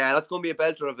 Yeah, that's going to be a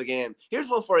belter of a game. Here's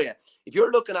one for you. If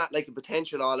you're looking at like a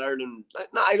potential All-Ireland,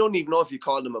 I don't even know if you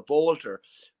call them a bolter,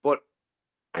 but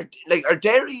are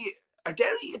Derry a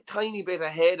tiny bit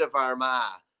ahead of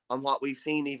Armagh on what we've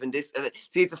seen even this?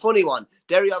 See, it's a funny one.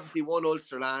 Derry obviously won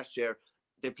Ulster last year.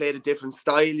 They played a different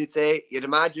style, you'd say. I'd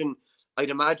imagine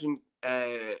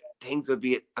things would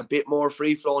be a bit more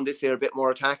free-flowing this year, a bit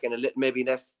more attacking, a little maybe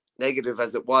less negative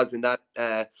as it was in that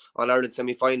All-Ireland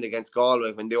semi-final against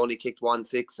Galway when they only kicked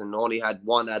 1-6 and only had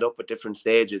one add up at different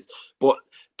stages. But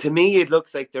to me, it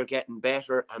looks like they're getting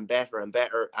better and better and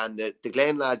better, and the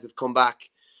Glen lads have come back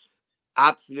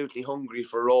absolutely hungry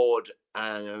for road.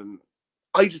 And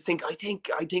I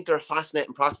think they're a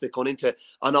fascinating prospect going into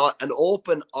an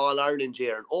open All-Ireland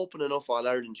year, an open enough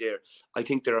All-Ireland year. I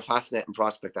think they're a fascinating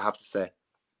prospect, I have to say.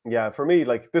 Yeah, for me,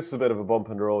 like, this is a bit of a bump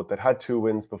in the road. They'd had 2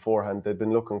 wins beforehand. They'd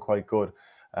been looking quite good.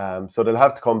 So they'll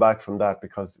have to come back from that,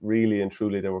 because really and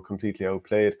truly they were completely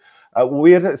outplayed.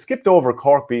 We had skipped over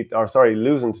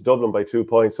losing to Dublin by 2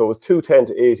 points. So it was 2-10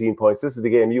 to 18 points. This is the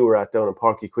game you were at down in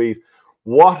Pairc.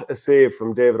 What a save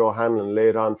from David O'Hanlon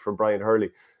laid on from Brian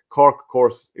Hurley. Cork, of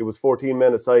course, it was 14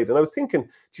 men aside. And I was thinking,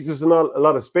 geez, there's not a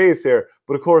lot of space here.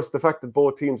 But of course, the fact that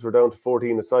both teams were down to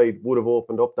 14 aside would have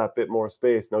opened up that bit more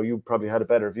space. Now, you probably had a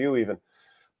better view even.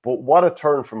 But what a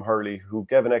turn from Hurley, who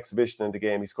gave an exhibition in the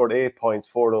game. He scored 8 points,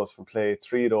 4 of those from play,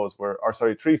 3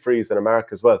 frees and a mark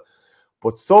as well.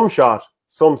 But some shot,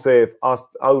 some save, off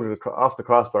the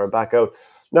crossbar and back out.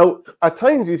 Now, at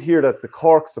times you'd hear that the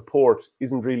Cork support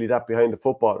isn't really that behind the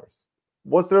footballers.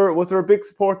 Was there a big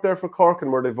support there for Cork,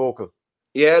 and were they vocal?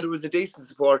 Yeah, there was a decent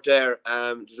support there.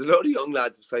 There's a lot of young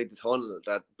lads beside the tunnel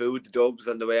that booed the Dubs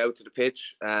on the way out to the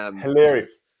pitch.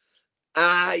 Hilarious.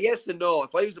 Yes and no.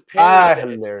 If I was a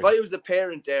parent, hilarious. if I was a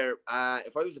parent there, I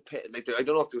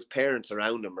don't know if there was parents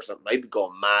around them or something, I'd be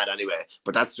going mad anyway.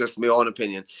 But that's just my own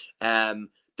opinion.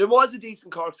 There was a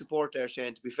decent Cork support there,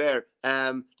 Shane, to be fair.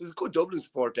 There's a good Dublin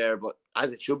support there, but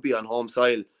as it should be on home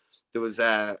soil, there was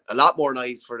a lot more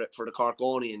noise for the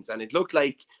Corkonians, and it looked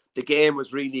like the game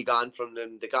was really gone from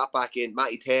them. They got back in.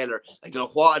 Matty Taylor, I don't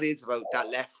know what it is about that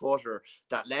left footer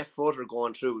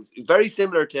going through. It's very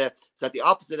similar to, it's at the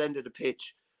opposite end of the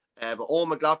pitch. But Owen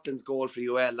McLaughlin's goal for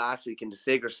UL last week into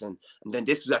Sigerson, and then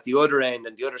this was at the other end,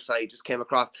 and the other side just came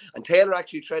across. And Taylor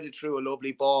actually threaded through a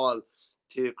lovely ball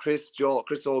to Chris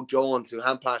Oak-Jones, who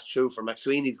hand-passed through for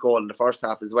McSweeney's goal in the first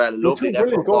half as well. Lovely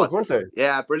brilliant goals, weren't they?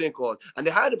 Yeah, brilliant goal. And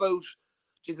they had about,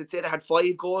 I'd say they had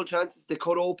 5 goal chances. They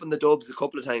could open the Dubs a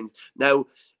couple of times. Now,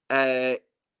 Mick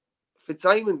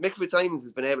Fitzsimons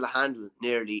has been able to handle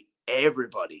nearly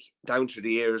everybody down through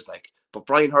the years. Like, But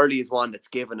Brian Hurley is one that's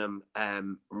given him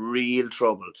real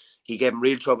trouble. He gave him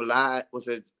real trouble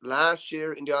last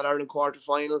year in the All-Ireland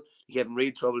quarter-final? He gave him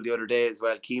real trouble the other day as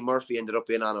well. Key Murphy ended up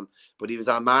in on him, but he was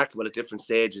unmarkable at different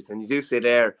stages. And you do say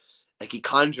there, like, he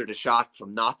conjured a shot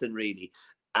from nothing, really.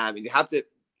 You have to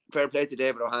fair play to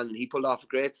David O'Hanlon. He pulled off a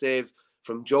great save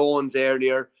from Jones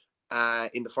earlier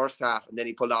in the first half, and then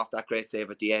he pulled off that great save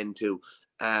at the end too.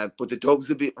 But the Dubs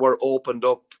were opened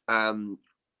up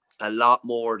a lot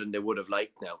more than they would have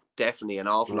liked now. Definitely an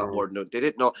awful lot more than they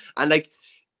didn't know. And like,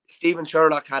 Stephen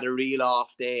Sherlock had a real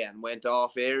off day and went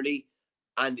off early,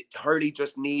 and Hurley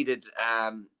just needed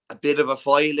a bit of a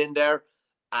foil in there,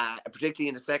 particularly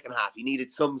in the second half. He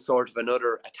needed some sort of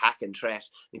another attacking threat.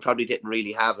 He probably didn't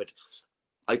really have it.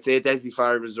 I'd say Dessie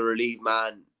Farr was a relief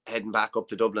man heading back up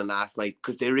to Dublin last night,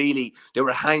 because they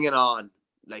were hanging on.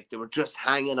 Like, they were just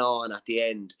hanging on at the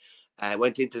end.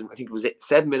 Went into, I think it was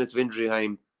 7 minutes of injury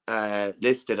time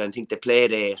listed, and I think they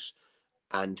played 8,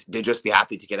 and they'd just be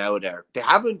happy to get out of there. They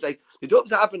haven't, like, the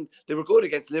Dubs haven't, they were good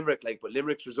against Limerick, like, but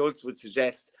Limerick's results would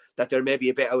suggest that they're maybe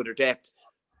a bit out of depth.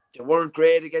 They weren't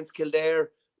great against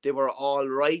Kildare. They were all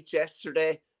right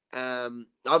yesterday.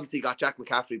 Obviously got Jack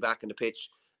McCaffrey back in the pitch.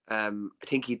 I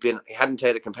think he hadn't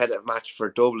played a competitive match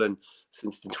for Dublin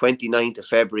since the 29th of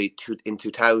February in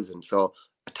 2000. So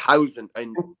 2000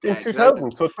 in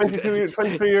 2000, so 23 years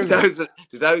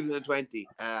 2020,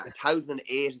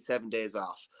 1,087 days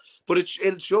off. But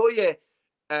it'll show you,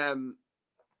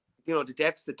 the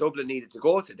depths that Dublin needed to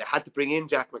go to. They had to bring in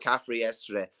Jack McCaffrey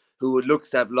yesterday, who looks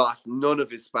to have lost none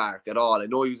of his spark at all. I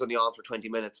know he was only on for 20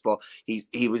 minutes, but he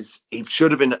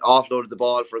should have been offloaded the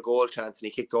ball for a goal chance, and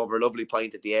he kicked over a lovely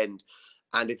point at the end.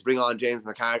 And it's bring on James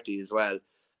McCarthy as well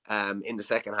in the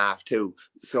second half too.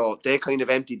 So they kind of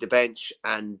emptied the bench,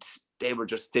 and they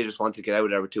just wanted to get out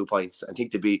of there with 2 points. I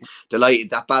think they'd be delighted.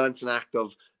 That balancing act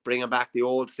of bringing back the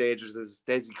old stagers, as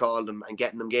Desi called them, and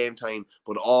getting them game time,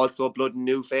 but also blood and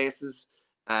new faces.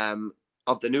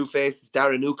 Of the new faces,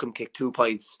 Darren Newcombe kicked 2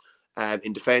 points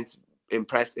in defence.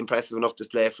 Impressive enough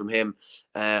display from him.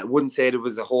 Wouldn't say there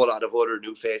was a whole lot of other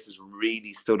new faces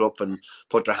really stood up and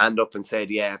put their hand up and said,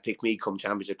 yeah, pick me come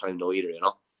championship time, no either,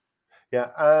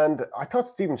 Yeah, and I thought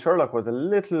Stephen Sherlock was a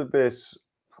little bit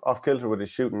off kilter with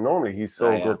his shooting. Normally he's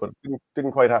so good, but it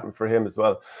didn't quite happen for him as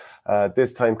well.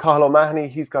 This time, Cathal O'Mahony,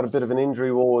 he's got a bit of an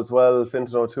injury woe as well.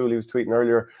 Fintan O'Toole, he was tweeting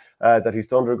earlier that he's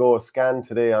to undergo a scan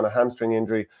today on a hamstring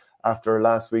injury after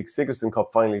last week's Sigerson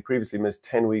Cup final. He previously missed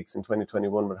 10 weeks in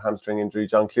 2021 with hamstring injury.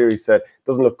 John Cleary said,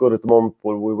 doesn't look good at the moment,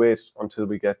 but we'll wait until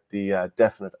we get the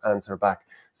definite answer back.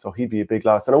 So he'd be a big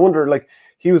loss. And I wonder, like,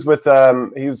 he was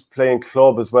playing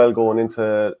club as well going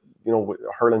into,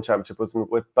 hurling championship, wasn't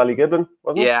it, with Ballygiblin,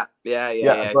 wasn't it?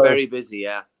 Yeah. Very busy,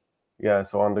 Yeah,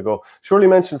 so on the go. Surely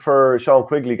mentioned for Sean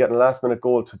Quigley getting a last-minute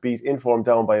goal to beat Inform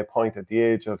down by a point at the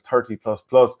age of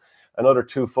 30++. Another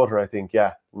 2-footer, I think.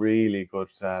 Yeah, really good.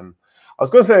 I was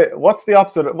going to say, what's the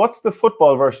opposite? What's the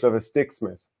football version of a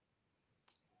sticksmith?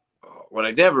 Well,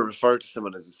 I'd never refer to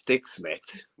someone as a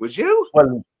sticksmith. Would you?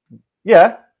 Well,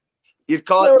 yeah. You'd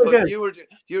call it, if you were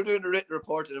doing a written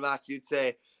report in a match, you'd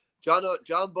say, John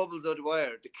Bubbles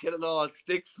O'Dwyer, the killing all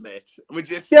sticksmith.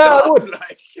 Would you? Yeah, I would.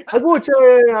 I would.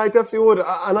 Yeah, I definitely would.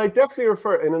 And I definitely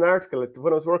refer in an article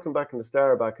when I was working back in the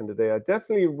Star back in the day. I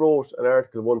definitely wrote an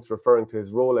article once referring to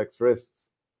his Rolex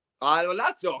wrists. Well,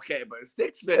 that's okay, but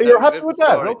sticksmith. You're happy with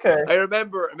that? Okay. I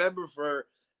remember for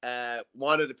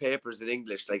one of the papers in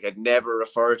English, like, I'd never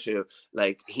refer to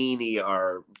like Heaney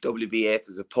or W.B. Yeats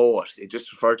as a poet. It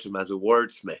just referred to him as a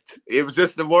wordsmith. It was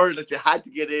just the word that you had to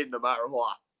get in no matter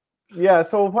what. Yeah,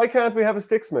 so why can't we have a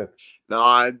sticksmith? No,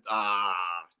 I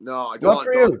don't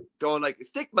like a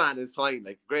stickman is fine,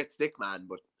 like a great stickman,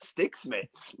 but sticksmith.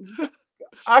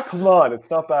 Come on, it's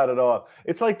not bad at all.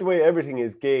 It's like the way everything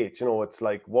is gate, it's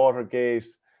like Watergate,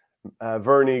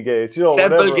 Verney-gate,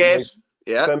 Templegate.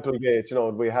 Yeah. Templegate,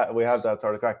 we have that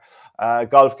sort of crack.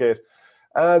 Golfgate.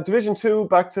 Division 2,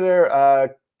 back to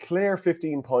there. Clare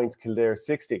 15 points, Kildare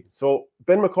 60. So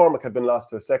Ben McCormick had been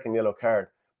lost to a second yellow card,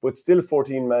 but still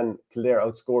 14-man Kildare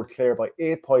outscored Clare by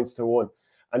 8 points to 1.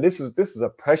 And this is a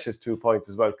precious 2 points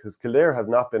as well, because Kildare have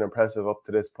not been impressive up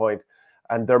to this point.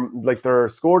 And their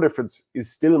score difference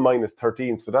is still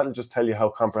 -13. So that'll just tell you how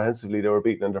comprehensively they were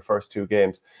beaten in their first 2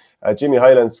 games. Jimmy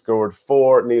Hyland scored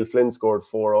 4. Neil Flynn scored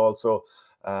 4 also.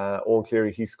 Owen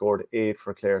Cleary, he scored 8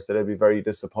 for Clare. So they'll be very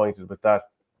disappointed with that.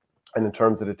 And in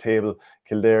terms of the table,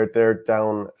 Kildare, they're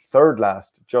down third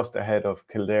last, just ahead of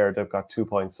Kildare. They've got 2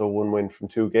 points, so 1 win from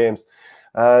 2 games.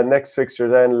 Next fixture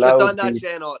then. Just on that,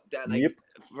 Shane,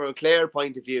 from a Clare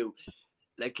point of view,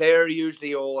 like Clare are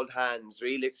usually old hands,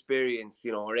 real experience,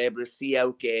 you know, are able to see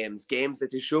out games that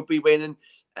they should be winning.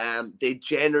 They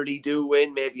generally do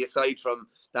win, maybe aside from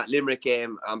that Limerick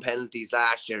game on penalties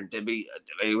last year.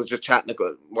 It was just chatting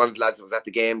to one of the lads that was at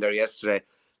the game there yesterday.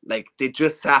 Like, they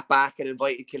just sat back and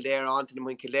invited Kildare onto them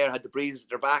when Kildare had the breeze at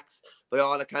their backs, by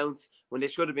all accounts, when they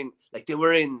should have been, like, they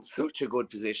were in such a good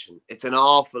position. It's an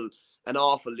awful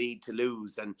lead to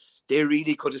lose, and they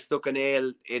really could have stuck a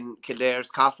nail in Kildare's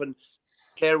coffin.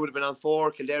 Clare would have been on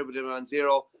 4, Kildare would have been on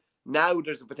 0. Now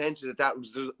there's a potential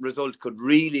that result could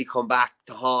really come back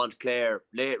to haunt Clare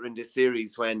later in this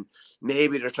series, when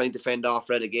maybe they're trying to fend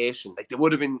off relegation. Like, they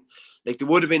would have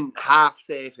been half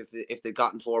safe if they'd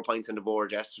gotten 4 points on the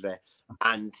board yesterday.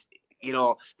 And, you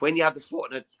know, when you have the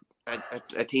foot in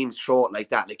a team's throat like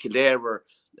that, like Kildare were,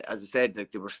 as I said,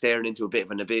 like, they were staring into a bit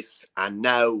of an abyss, and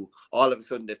now all of a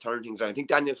sudden they've turned things around. I think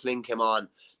Daniel Flynn came on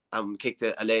and kicked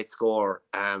a late score,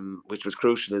 which was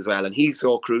crucial as well. And he's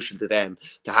so crucial to them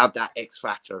to have that X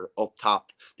factor up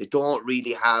top. They don't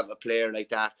really have a player like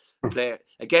that.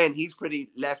 Again, he's pretty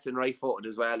left and right footed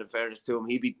as well. In fairness to him,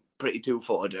 he'd be pretty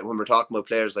two-footed. And when we're talking about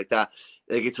players like that,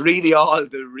 like, it's really all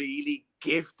the really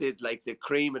gifted, like the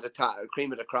cream of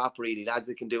the crop, really, lads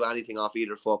that can do anything off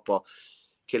either foot. But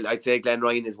I'd say Glenn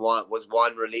Ryan was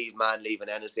one relieved man leaving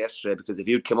Ennis yesterday, because if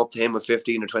you'd come up to him with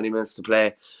 15 or 20 minutes to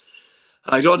play,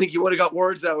 I don't think you would have got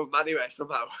words out of him anyway,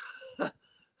 somehow. Do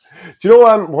you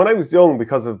know, when I was young,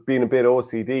 because of being a bit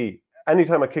OCD,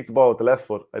 anytime I kicked the ball with the left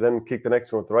foot, I then kicked the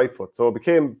next one with the right foot. So it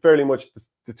became fairly much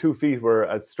the 2 feet were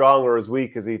as strong or as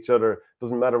weak as each other.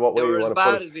 Doesn't matter what way you want to put it.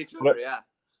 They were as bad as each other, yeah.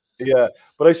 Yeah,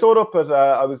 but I showed up at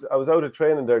I was out at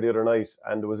training there the other night,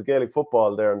 and there was a Gaelic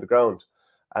football there on the ground,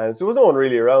 and there was no one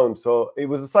really around. So it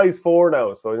was a size 4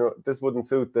 now, so, you know, this wouldn't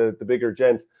suit the bigger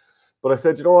gent. But I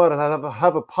said, you know what, I'll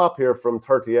have a pop here from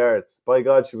 30 yards. By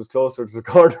God, she was closer to the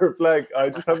corner flag. I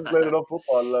just haven't played enough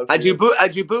football last year.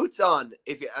 Had you boots on?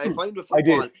 I find with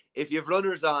football, if you have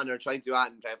runners on or trying to do that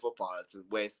and play football, it's a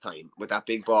waste of time with that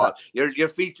big ball. Your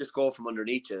feet just go from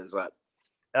underneath you as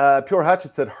well. Pure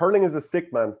Hatchet said, hurling is a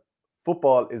stick man.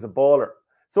 Football is a baller.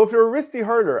 So if you're a wristy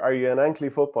hurler, are you an ankly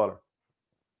footballer?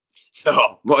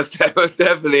 No, most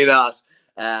definitely not.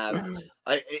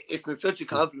 It's such a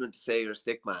compliment to say you're a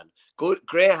stick man. Good,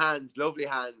 great hands, lovely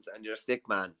hands, and you're a stick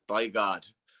man. By God.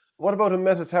 What about a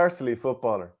metatarsally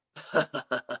footballer?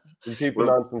 You keep the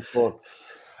nonsense going.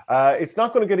 It's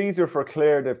not going to get easier for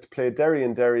Clare. They have to play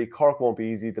Derry-and-do. Cork won't be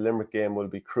easy. The Limerick game will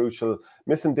be crucial.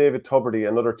 Missing David Tuberty,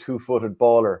 another 2-footed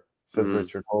baller, says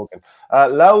Richard Hogan.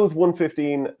 Louth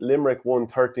 115, Limerick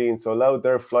 113. So Louth,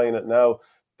 they're flying it now.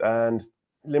 And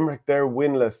Limerick, they're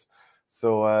winless.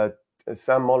 So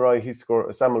Sam Mulroy,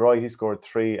 he scored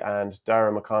 3, and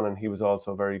Dara McConnon, he was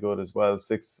also very good as well,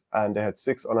 6, and they had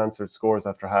 6 unanswered scores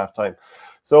after half time.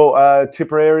 So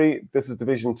Tipperary, this is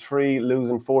Division 3,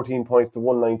 losing 14 points to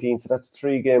 119, so that's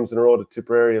 3 games in a row that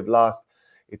Tipperary have lost.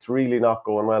 It's really not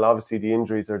going well. Obviously the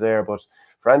injuries are there, but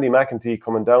for Andy McEntee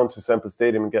coming down to Semple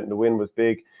Stadium and getting the win was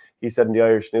big. He said in the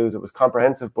Irish News it was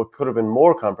comprehensive, but could have been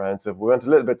more comprehensive. We went a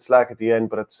little bit slack at the end,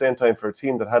 but at the same time, for a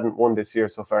team that hadn't won this year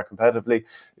so far competitively,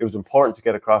 it was important to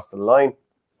get across the line.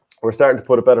 We're starting to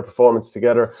put a better performance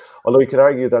together, although you could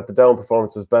argue that the Down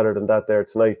performance was better than that there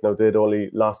tonight. Now, they'd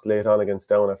only lost late on against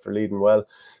Down after leading well.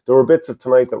 There were bits of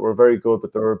tonight that were very good,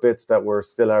 but there were bits that were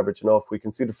still average enough. We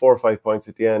conceded 4 or 5 points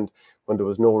at the end when there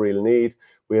was no real need.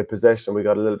 We had possession, we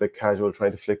got a little bit casual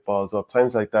trying to flick balls up.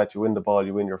 Times like that, you win the ball,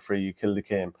 you win your free, you kill the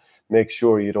game. Make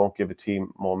sure you don't give a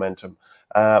team momentum.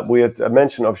 We had a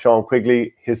mention of Sean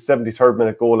Quigley. His 73rd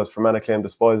minute goal is for Manaclaim the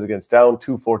Spoils against Down,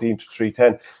 2-14 to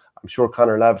 3-10. I'm sure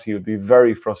Conor Laverty would be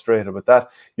very frustrated with that.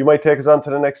 You might take us on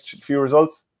to the next few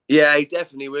results? Yeah, he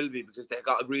definitely will be, because they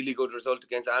got a really good result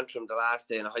against Antrim the last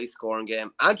day in a high-scoring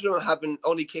game. Antrim having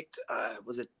only kicked,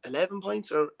 was it 11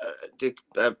 points? Or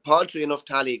the paltry enough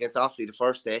tally against Offaly the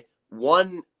first day.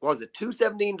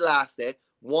 217 the last day,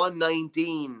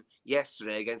 119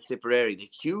 yesterday against Tipperary. The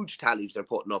huge tallies they're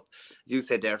putting up. As you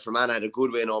said there, Fermanagh had a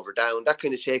good win over Down. That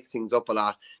kind of shakes things up a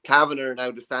lot. Cavan are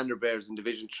now the standard bearers in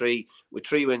Division 3 with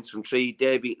 3 wins from 3.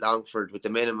 They beat Longford with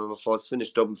the minimum of us,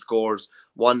 finished double scores,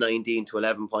 119 to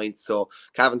 11 points. So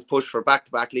Cavan's push for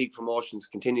back-to-back league promotions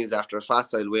continues after a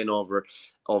facile win over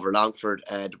Longford.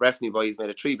 The Breffni boys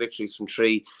made 3 victories from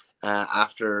 3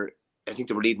 after, I think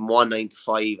they were leading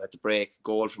 1-9-5 at the break.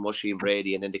 Goal from Mushy and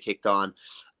Brady, and then they kicked on.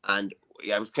 And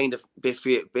yeah, I was kind of a bit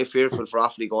fearful for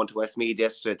Offaly going to Westmeath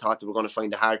yesterday. Thought they were going to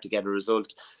find it hard to get a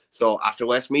result. So after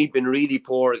Westmeath been really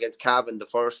poor against Cavan the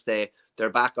first day,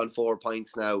 they're back on 4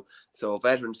 points now. So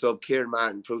veteran sub Kieran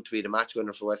Martin proved to be the match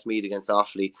winner for Westmeath against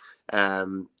Offaly.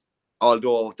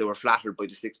 although they were flattered by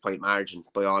the 6-point margin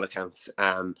by all accounts.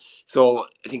 So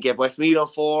I think you have Westmeath on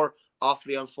 4,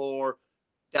 Offaly on 4,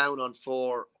 Down on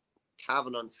 4,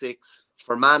 Cavan on 6,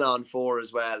 Fermanagh on 4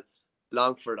 as well,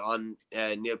 Longford on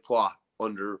nil point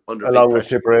under along with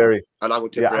Tipperary. Along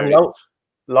with Tipperary. Yeah,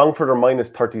 Longford are minus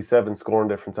 37 scoring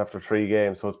difference after 3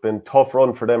 games, so it's been a tough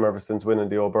run for them ever since winning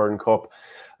the O'Byrne Cup.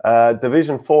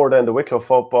 Division 4 then, the Wicklow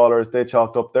footballers, they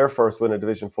chalked up their first win in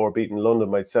Division 4, beating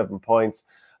London by 7 points.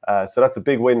 So that's a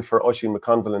big win for Oisin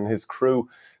McConville and his crew.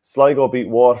 Sligo beat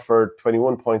Waterford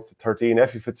 21 points to 13.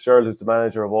 Effie Fitzgerald, who's the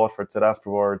manager of Waterford, said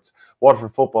afterwards,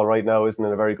 Waterford football right now isn't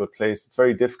in a very good place. It's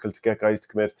very difficult to get guys to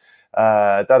commit.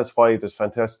 That is why there's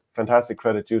fantastic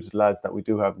credit due to the lads that we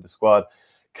do have in the squad.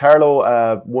 Carlow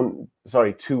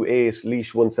 2-8,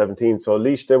 Laois 117. So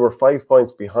Laois, they were 5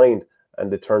 points behind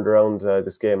and they turned around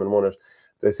this game and won it.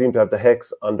 They seem to have the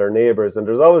hex on their neighbours, and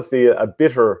there's obviously a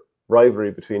bitter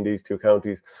rivalry between these two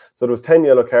counties. So there was 10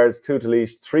 yellow cards, 2 to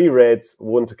Laois, 3 reds,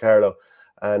 1 to Carlow,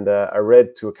 and a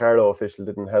red to a Carlow official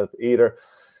didn't help either.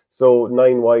 So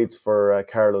 9 wides for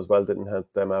Carlow as well, didn't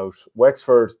help them out.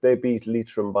 Wexford, they beat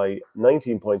Leitrim by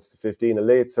 19 points to 15. A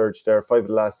late surge there, 5 of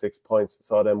the last 6 points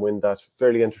saw them win that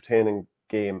fairly entertaining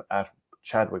game at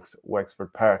Chadwick's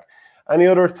Wexford Park. Any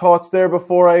other thoughts there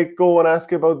before I go and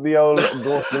ask you about the old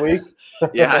goal of the week?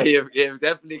 Yeah, you've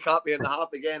definitely caught me on the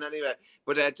hop again anyway.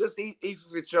 But just Aoife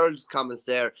Fitzgerald's comments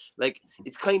there, like,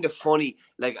 it's kind of funny,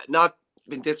 like, not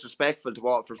been disrespectful to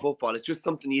Waterford football. It's just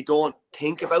something you don't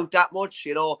think about that much,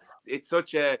 you know. It's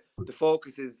such the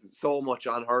focus is so much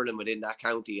on hurling within that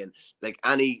county, and like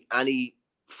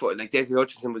like Dessie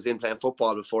Hutchinson was in playing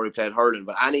football before he played hurling,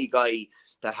 but any guy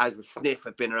that has a sniff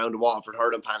at been around the Waterford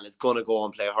hurling panel is going to go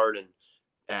and play hurling.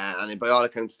 And by all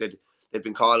accounts, they've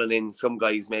been calling in some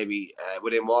guys maybe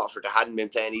within Waterford that hadn't been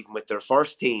playing even with their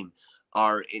first team,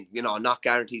 or not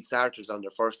guaranteed starters on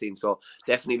their first team. So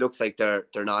definitely looks like they're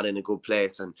not in a good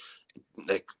place, and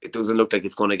like it doesn't look like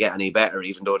it's going to get any better,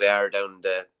 even though they are down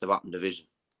the bottom division.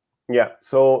 Yeah,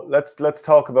 so let's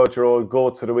talk about your old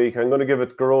goats of the week. I'm going to give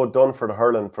it Garrod Dunn for the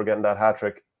hurling for getting that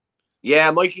hat-trick.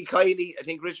 Yeah, Mikey Kiely. I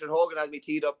think Richard Hogan had me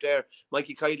teed up there.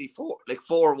 Mikey Kiely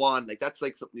 4-1. Like, that's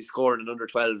like something he scored in an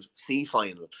under-12 C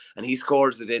final, and he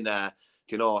scores it in a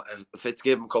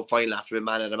Fitzgibbon Cup final after being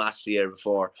man of the match the year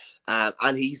before. And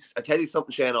I tell you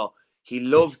something, Shane, he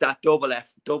loves that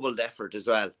doubled effort as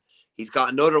well. He's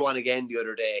got another one again the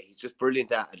other day. He's just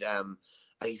brilliant at it.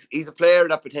 He's a player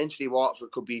that potentially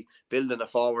Waterford could be building a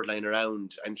forward line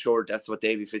around. I'm sure that's what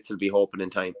Davy Fitz will be hoping in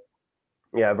time.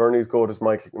 Yeah, Bernie's goat is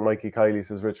Mikey Kiely,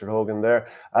 says Richard Hogan there.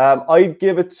 I'd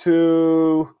give it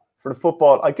to, for the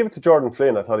football, I'd give it to Jordan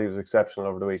Flynn. I thought he was exceptional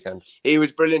over the weekend. He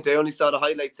was brilliant. I only saw the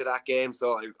highlights of that game,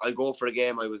 so I'll go for a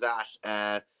game I was at.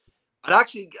 And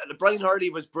actually, Brian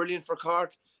Hurley was brilliant for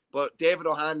Cork, but David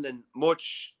O'Hanlon,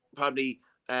 much probably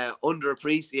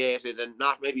underappreciated and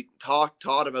not maybe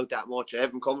thought about that much.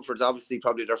 Evan Comford's obviously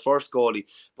probably their first goalie,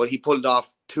 but he pulled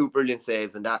off 2 brilliant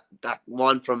saves, and that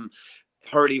one from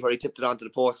Hurley where he tipped it onto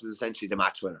the post was essentially the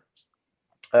match winner.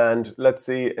 And let's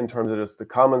see, in terms of just the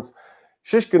comments,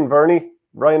 Shishkin Verney,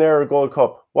 Ryanair Gold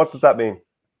Cup. What does that mean?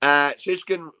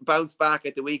 Shishkin bounced back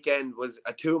at the weekend, was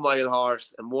a 2-mile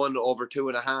horse and won over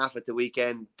 2.5 at the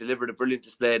weekend, delivered a brilliant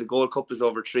display. The Gold Cup is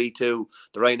over 3-2.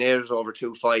 The Ryanair is over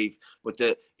 2-5. But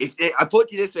I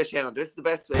put you this way, Shannon, this is the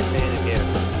best way of saying it here.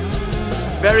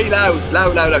 Very loud.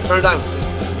 Turn it down.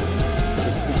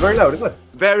 It's very loud, isn't it?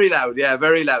 Very loud, yeah,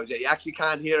 very loud. Yeah, you actually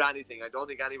can't hear anything. I don't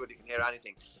think anybody can hear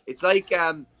anything. It's like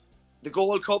the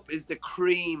Gold Cup is the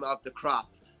cream of the crop.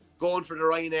 Going for the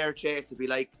Ryanair chase would be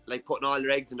like putting all your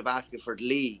eggs in the basket for the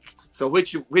league. So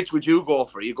which would you go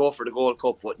for? You go for the Gold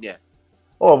Cup, wouldn't you?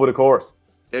 Oh, but of course.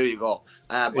 There you go.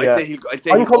 Yeah.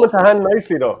 I'm coming to hand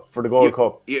nicely though for the Gold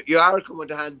Cup. You are coming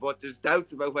to hand, but there's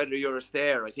doubts about whether you're a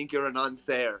stayer. I think you're a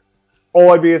non-stayer. Oh,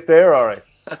 I'd be a stayer, all right.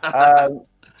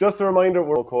 Just a reminder,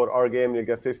 we're code OurGame, you'll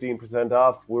get 15%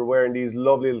 off. We're wearing these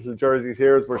lovely little jerseys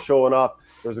here as we're showing off.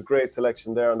 There's a great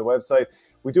selection there on the website.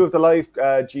 We do have the live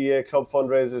GA club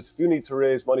fundraisers. If you need to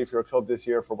raise money for your club this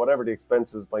year for whatever the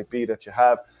expenses might be that you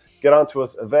have, get on to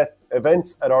us,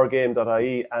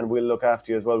 events@ourgame.ie, and we'll look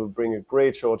after you as well. We'll bring a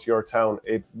great show to your town.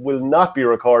 It will not be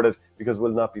recorded because it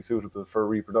will not be suitable for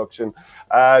reproduction.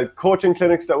 Coaching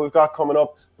clinics that we've got coming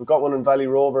up. We've got one in Valley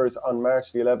Rovers on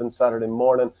March the 11th, Saturday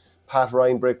morning. Pat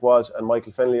Ryan, Brick Walsh and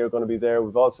Michael Fennelly are going to be there.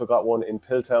 We've also got one in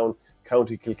Piltown,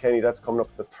 County Kilkenny. That's coming up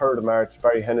the 3rd of March.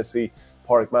 Barry Hennessy,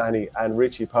 Pairc Mahoney and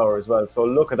Richie Power as well. So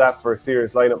look at that for a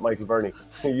serious lineup, Michael Burney.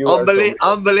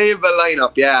 Unbelievable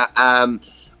lineup, yeah. And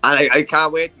I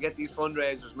can't wait to get these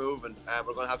fundraisers moving.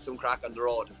 We're going to have some crack on the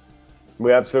road.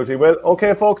 We absolutely will.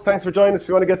 Okay, folks, thanks for joining us. If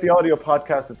you want to get the audio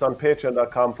podcast, it's on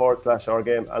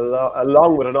patreon.com/OurGame,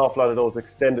 along with an awful lot of those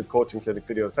extended coaching clinic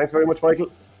videos. Thanks very much,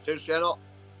 Michael. Cheers, Jenno.